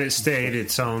 Had it stayed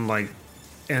its own,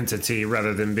 entity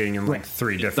rather than being in,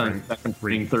 3 different... Second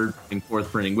printing, third printing,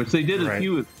 fourth printing, which they did a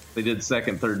few. They did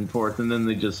second, third, and fourth, and then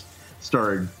they just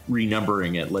started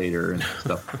renumbering it later and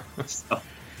stuff. So,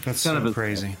 that's kind of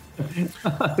crazy.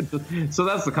 So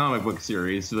that's the comic book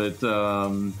series. But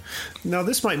now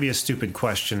this might be a stupid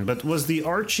question, but was the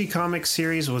Archie comic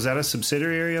series, was that a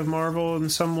subsidiary of Marvel in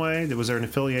some way? Was there an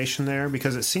affiliation there?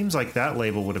 Because it seems like that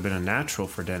label would have been a natural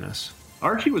for Dennis.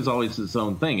 Archie was always its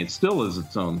own thing. It still is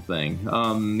its own thing.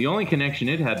 The only connection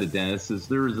it had to Dennis is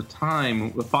there was a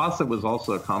time Fawcett was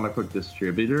also a comic book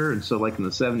distributor, and so in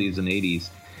the 70s and 80s,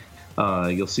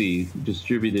 you'll see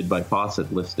distributed by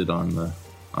Fawcett listed on the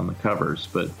covers.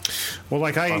 But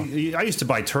I used to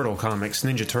buy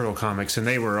Ninja Turtle comics, and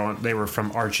they were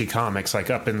from Archie Comics,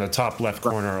 up in the top left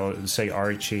corner, say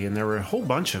Archie, and there were a whole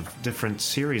bunch of different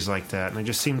series like that, and it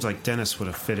just seems like Dennis would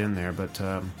have fit in there, but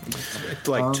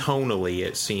tonally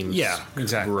it seems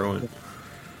exactly ruined.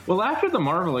 Well, after the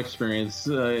Marvel experience,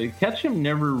 Ketchum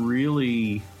never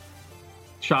really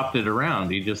chopped it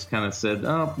around. He just kind of said,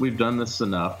 "Oh, we've done this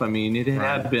enough." I mean, it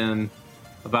had been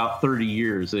about 30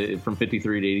 years, from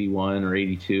 53 to 81 or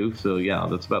 82. So,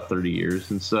 that's about 30 years.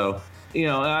 And so, I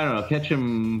don't know,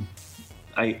 Ketchum,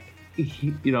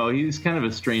 he's kind of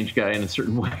a strange guy in a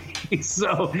certain way.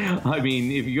 So, I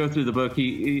mean, if you go through the book,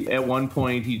 he at one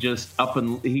point, he goes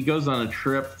on a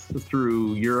trip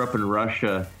through Europe and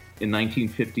Russia in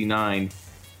 1959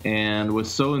 and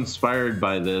was so inspired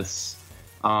by this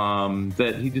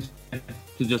that he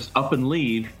just up and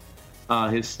leave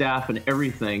his staff and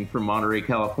everything from Monterey,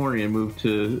 California, and moved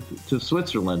to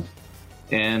Switzerland.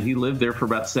 And he lived there for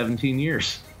about 17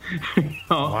 years.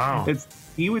 Wow.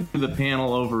 He would do the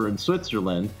panel over in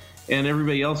Switzerland, and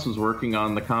everybody else was working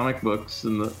on the comic books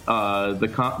and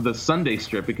the Sunday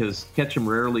strip, because Ketchum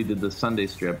rarely did the Sunday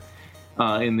strip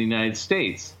in the United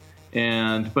States.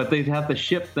 But they'd have to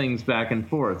ship things back and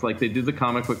forth. Like, they do the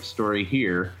comic book story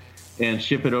here and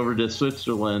ship it over to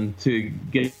Switzerland to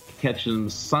get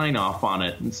Ketchum's sign off on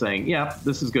it and saying, "Yeah,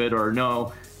 this is good," or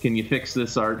 "No, can you fix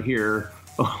this art here?"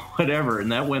 or whatever.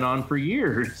 And that went on for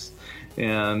years,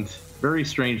 and very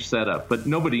strange setup. But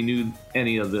nobody knew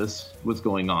any of this was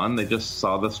going on. They just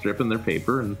saw the strip in their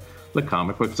paper and the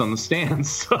comic books on the stands.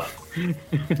 So.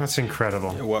 That's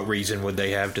incredible. What reason would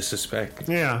they have to suspect?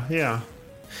 Yeah.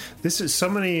 This is so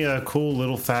many cool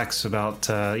little facts about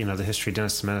the history of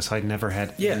Dennis the Menace. I'd never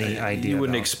had any idea. You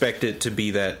wouldn't expect it to be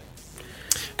that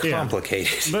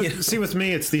complicated. But see, with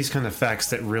me, it's these kind of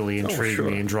facts that really intrigue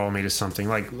me and draw me to something.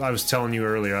 Like I was telling you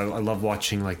earlier, I love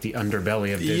watching the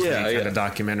underbelly of Disney kind of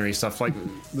documentary stuff, like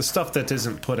the stuff that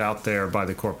isn't put out there by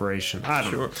the corporation. I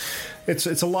don't know.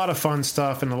 It's a lot of fun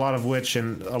stuff, and a lot of which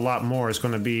and a lot more is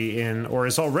going to be in, or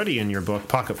is already in your book,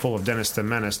 Pocket Full of Dennis the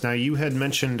Menace. Now, you had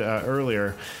mentioned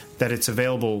earlier that it's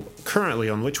available currently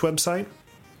on which website?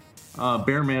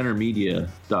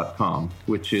 BearManorMedia.com,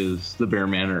 which is the Bear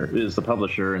Manor is the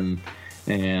publisher, and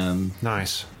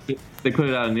nice. They put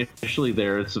it out initially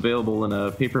there. It's available in a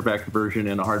paperback version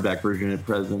and a hardback version at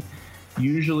present.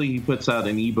 Usually he puts out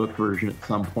an ebook version at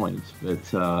some point,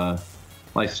 but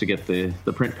likes to get the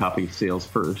print copy sales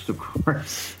first, of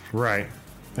course. Right.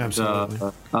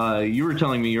 Absolutely. You were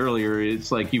telling me earlier,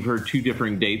 it's like you've heard 2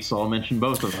 differing dates, so I'll mention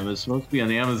both of them. It's supposed to be on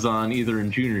Amazon either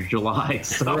in June or July.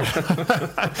 So.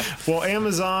 Well,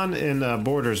 Amazon in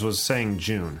Borders was saying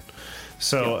June.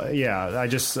 So, I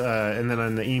just, and then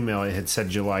on the email it had said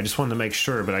July. I just wanted to make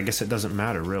sure, but I guess it doesn't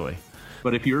matter, really.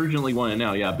 But if you urgently want it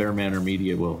now, Bear Manor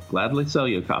Media will gladly sell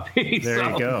you a copy.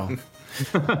 There you go.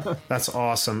 That's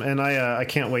awesome, and I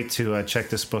can't wait to check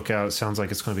this book out. It sounds like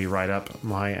it's going to be right up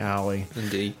my alley.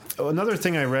 Indeed. Another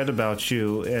thing I read about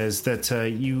you is that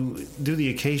you do the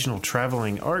occasional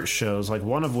traveling art shows, like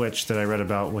one of which that I read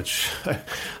about, which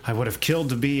I would have killed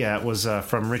to be at, was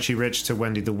from Richie Rich to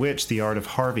Wendy the Witch, The Art of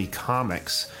Harvey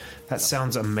Comics. That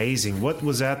sounds amazing. What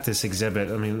was at this exhibit?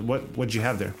 I mean, what'd you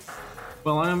have there?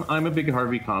 Well, I'm a big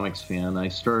Harvey Comics fan. I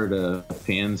started a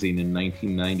fanzine in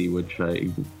 1990, which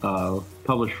I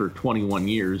published for 21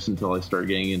 years until I started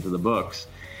getting into the books.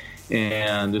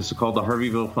 And it's called the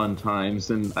Harveyville Fun Times.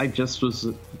 And I just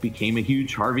became a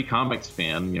huge Harvey Comics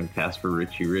fan. Casper,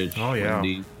 Richie Rich,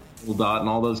 Wendy, Dot, and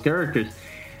all those characters.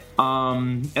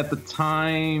 At the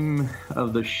time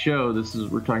of the show,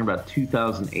 we're talking about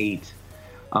 2008.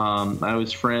 I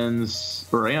was friends,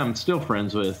 or I am still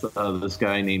friends with this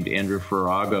guy named Andrew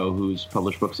Farago, who's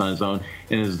published books on his own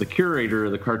and is the curator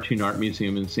of the Cartoon Art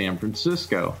Museum in San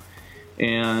Francisco.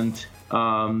 And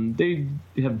they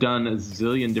have done a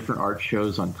zillion different art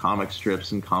shows on comic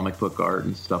strips and comic book art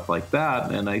and stuff like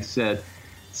that. And I said,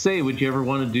 say, would you ever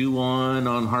want to do one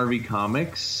on Harvey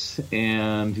Comics?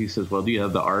 And he says, well, do you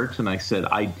have the art? And I said,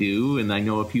 I do, and I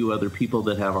know a few other people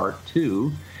that have art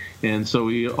too. And so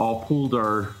we all pulled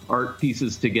our art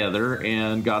pieces together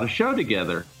and got a show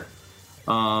together.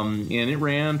 And it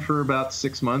ran for about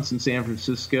 6 months in San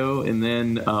Francisco. And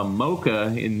then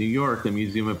MoCA in New York, the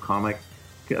Museum of Comic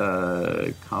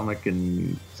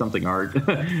and something art.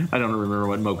 I don't remember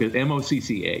what MoCA is.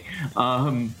 MOCCA.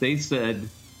 They said,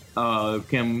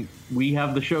 can we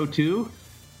have the show too?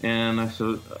 And I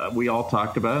said, we all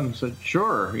talked about it and said,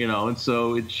 sure, and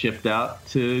so it shipped out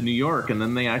to New York. And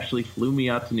then they actually flew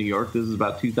me out to New York. This is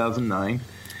about 2009.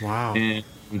 Wow. And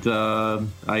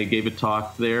I gave a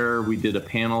talk there. We did a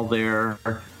panel there.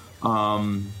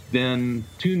 Then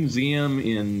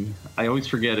Toonseum I always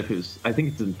forget if it was, I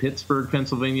think it's in Pittsburgh,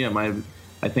 Pennsylvania.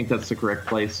 I think that's the correct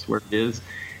place where it is.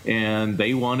 And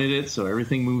they wanted it, so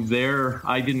everything moved there.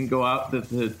 I didn't go out to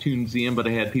the Toonseum, but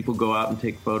I had people go out and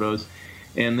take photos.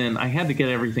 And then I had to get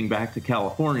everything back to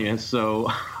California, so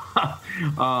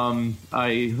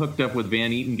I hooked up with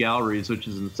Van Eaton Galleries, which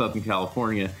is in Southern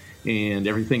California, and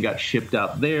everything got shipped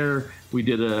out there. We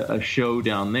did a show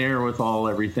down there with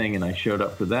everything, and I showed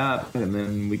up for that. And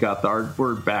then we got the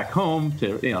artwork back home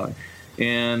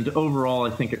and overall,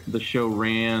 I think the show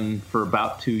ran for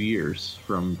about 2 years,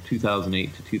 from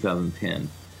 2008 to 2010.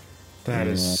 That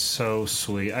is so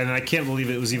sweet. And I can't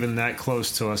believe it was even that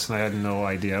close to us, and I had no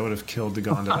idea. I would have killed to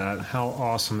go into that. How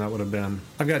awesome that would have been.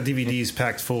 I've got DVDs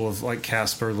packed full of, like,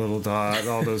 Casper, Little Dot,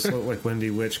 all those, like, Wendy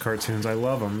Witch cartoons. I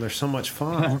love them. They're so much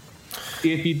fun.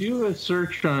 If you do a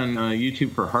search on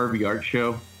YouTube for Harvey Art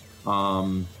Show,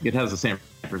 it has a San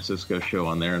Francisco show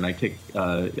on there, and I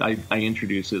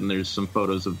introduce it, and there's some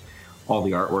photos of all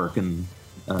the artwork and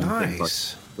nice. Things like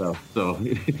that. So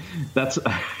that's,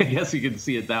 I guess you can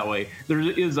see it that way. There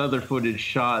is other footage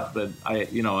shot, but I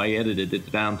edited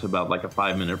it down to about like a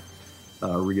 5-minute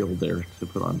reel there to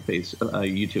put on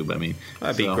YouTube. I mean,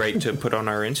 that'd be great to put on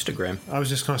our Instagram. I was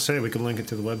just going to say we could link it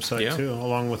to the website too,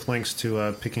 along with links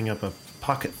to picking up a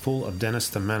pocket full of Dennis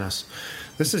the Menace.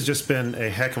 This has just been a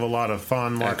heck of a lot of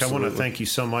fun, Mark. Absolutely. I want to thank you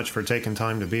so much for taking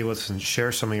time to be with us and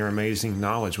share some of your amazing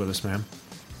knowledge with us, man.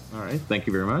 All right, thank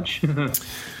you very much.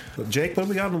 Jake, what do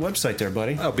we got on the website there,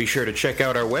 buddy? Oh, be sure to check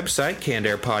out our website,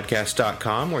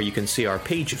 cannedairpodcast.com, where you can see our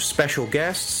page of special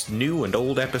guests, new and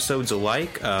old episodes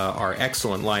alike, our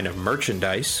excellent line of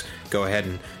merchandise. Go ahead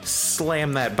and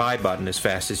slam that buy button as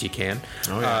fast as you can.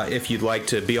 Oh, yeah. If you'd like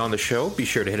to be on the show, be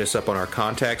sure to hit us up on our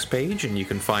contacts page, and you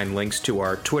can find links to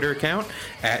our Twitter account,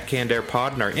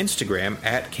 @CannedAirPod, and our Instagram,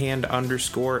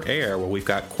 @canned_air, where we've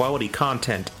got quality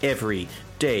content every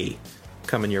day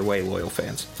coming your way, loyal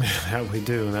fans. That we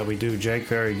do, Jake.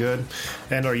 Very good.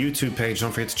 And our YouTube page,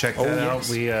 don't forget to check that out.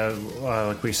 We,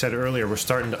 like we said earlier, we're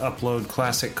starting to upload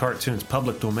classic cartoons,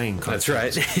 public domain cartoons.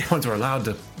 That's right. Ones we're allowed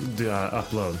to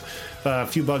upload. A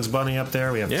few Bugs Bunny up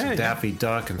there. We have some Daffy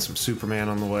Duck and some Superman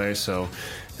on the way, so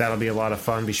that'll be a lot of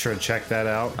fun. Be sure to check that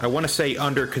out. I want to say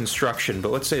under construction,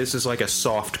 but let's say this is like a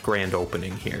soft grand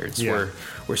opening here.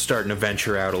 We're starting to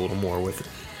venture out a little more with it.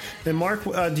 And Mark,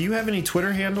 do you have any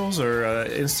Twitter handles or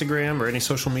Instagram or any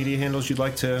social media handles you'd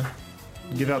like to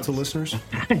give out to listeners?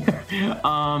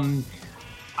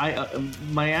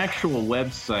 My actual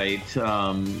website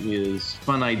is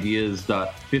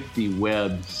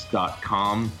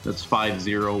funideas.50webs.com. That's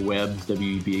 50webs,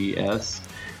 WBS.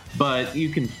 But you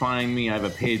can find me. I have a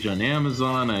page on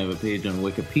Amazon. I have a page on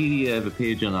Wikipedia. I have a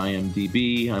page on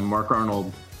IMDb. I'm Mark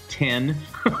Arnold 10,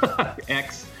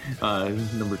 X,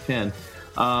 number 10.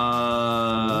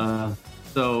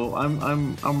 So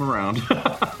I'm around.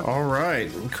 All right,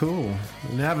 cool.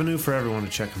 An avenue for everyone to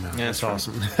check them out. Yeah, that's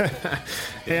awesome.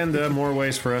 And more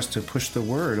ways for us to push the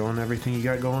word on everything you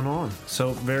got going on.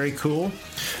 So very cool.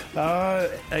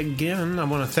 Again, I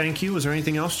want to thank you. Was there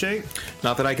anything else, Jake?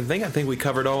 Not that I can think. I think we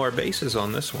covered all our bases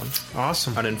on this one.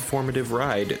 Awesome. An informative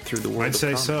ride through the world. I'd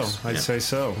say so. I'd say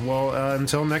so. Well,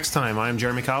 until next time, I'm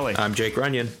Jeremy Colley. I'm Jake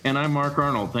Runyon. And I'm Mark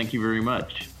Arnold. Thank you very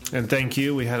much. And thank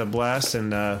you. We had a blast,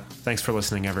 and thanks for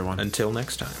listening, everyone. Until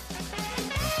next time.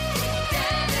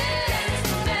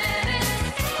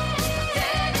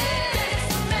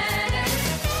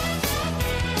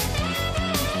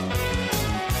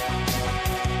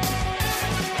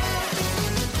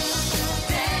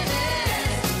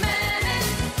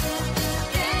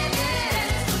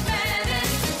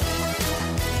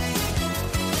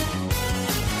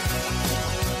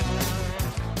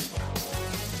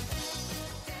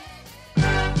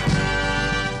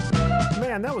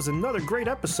 Man, that was another great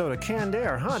episode of Canned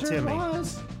Air, huh, Sure Timmy?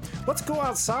 was. Let's go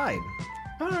outside.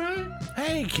 All right.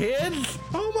 Hey, kids!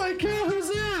 Oh my God, who's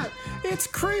that? It's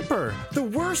Creeper, the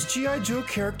worst G.I. Joe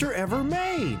character ever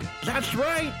made. That's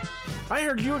right! I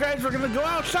heard you guys were gonna go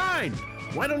outside!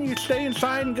 Why don't you stay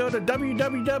inside and go to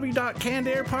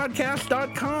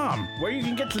www.cannedairpodcast.com, where you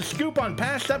can get the scoop on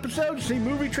past episodes, see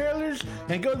movie trailers,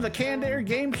 and go to the Canned Air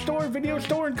game store, video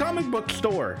store, and comic book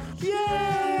store.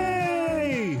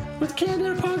 Yay! With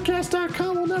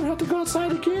CannedAirPodcast.com, we'll never have to go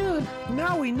outside again.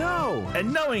 Now we know.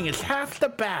 And knowing is half the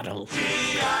battle.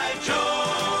 G.I.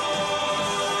 Joe!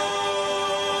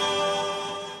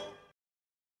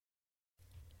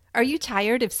 Are you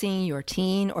tired of seeing your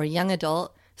teen or young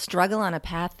adult struggle on a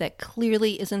path that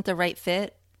clearly isn't the right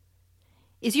fit?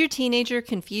 Is your teenager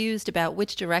confused about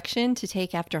which direction to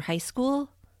take after high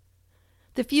school?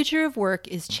 The future of work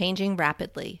is changing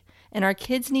rapidly, and our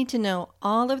kids need to know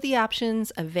all of the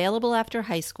options available after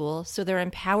high school so they're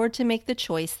empowered to make the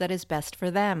choice that is best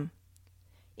for them.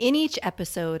 In each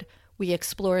episode, we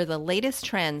explore the latest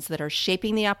trends that are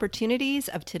shaping the opportunities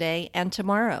of today and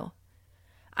tomorrow.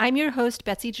 I'm your host,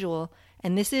 Betsy Jewell,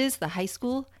 and this is the High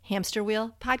School Hamster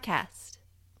Wheel Podcast.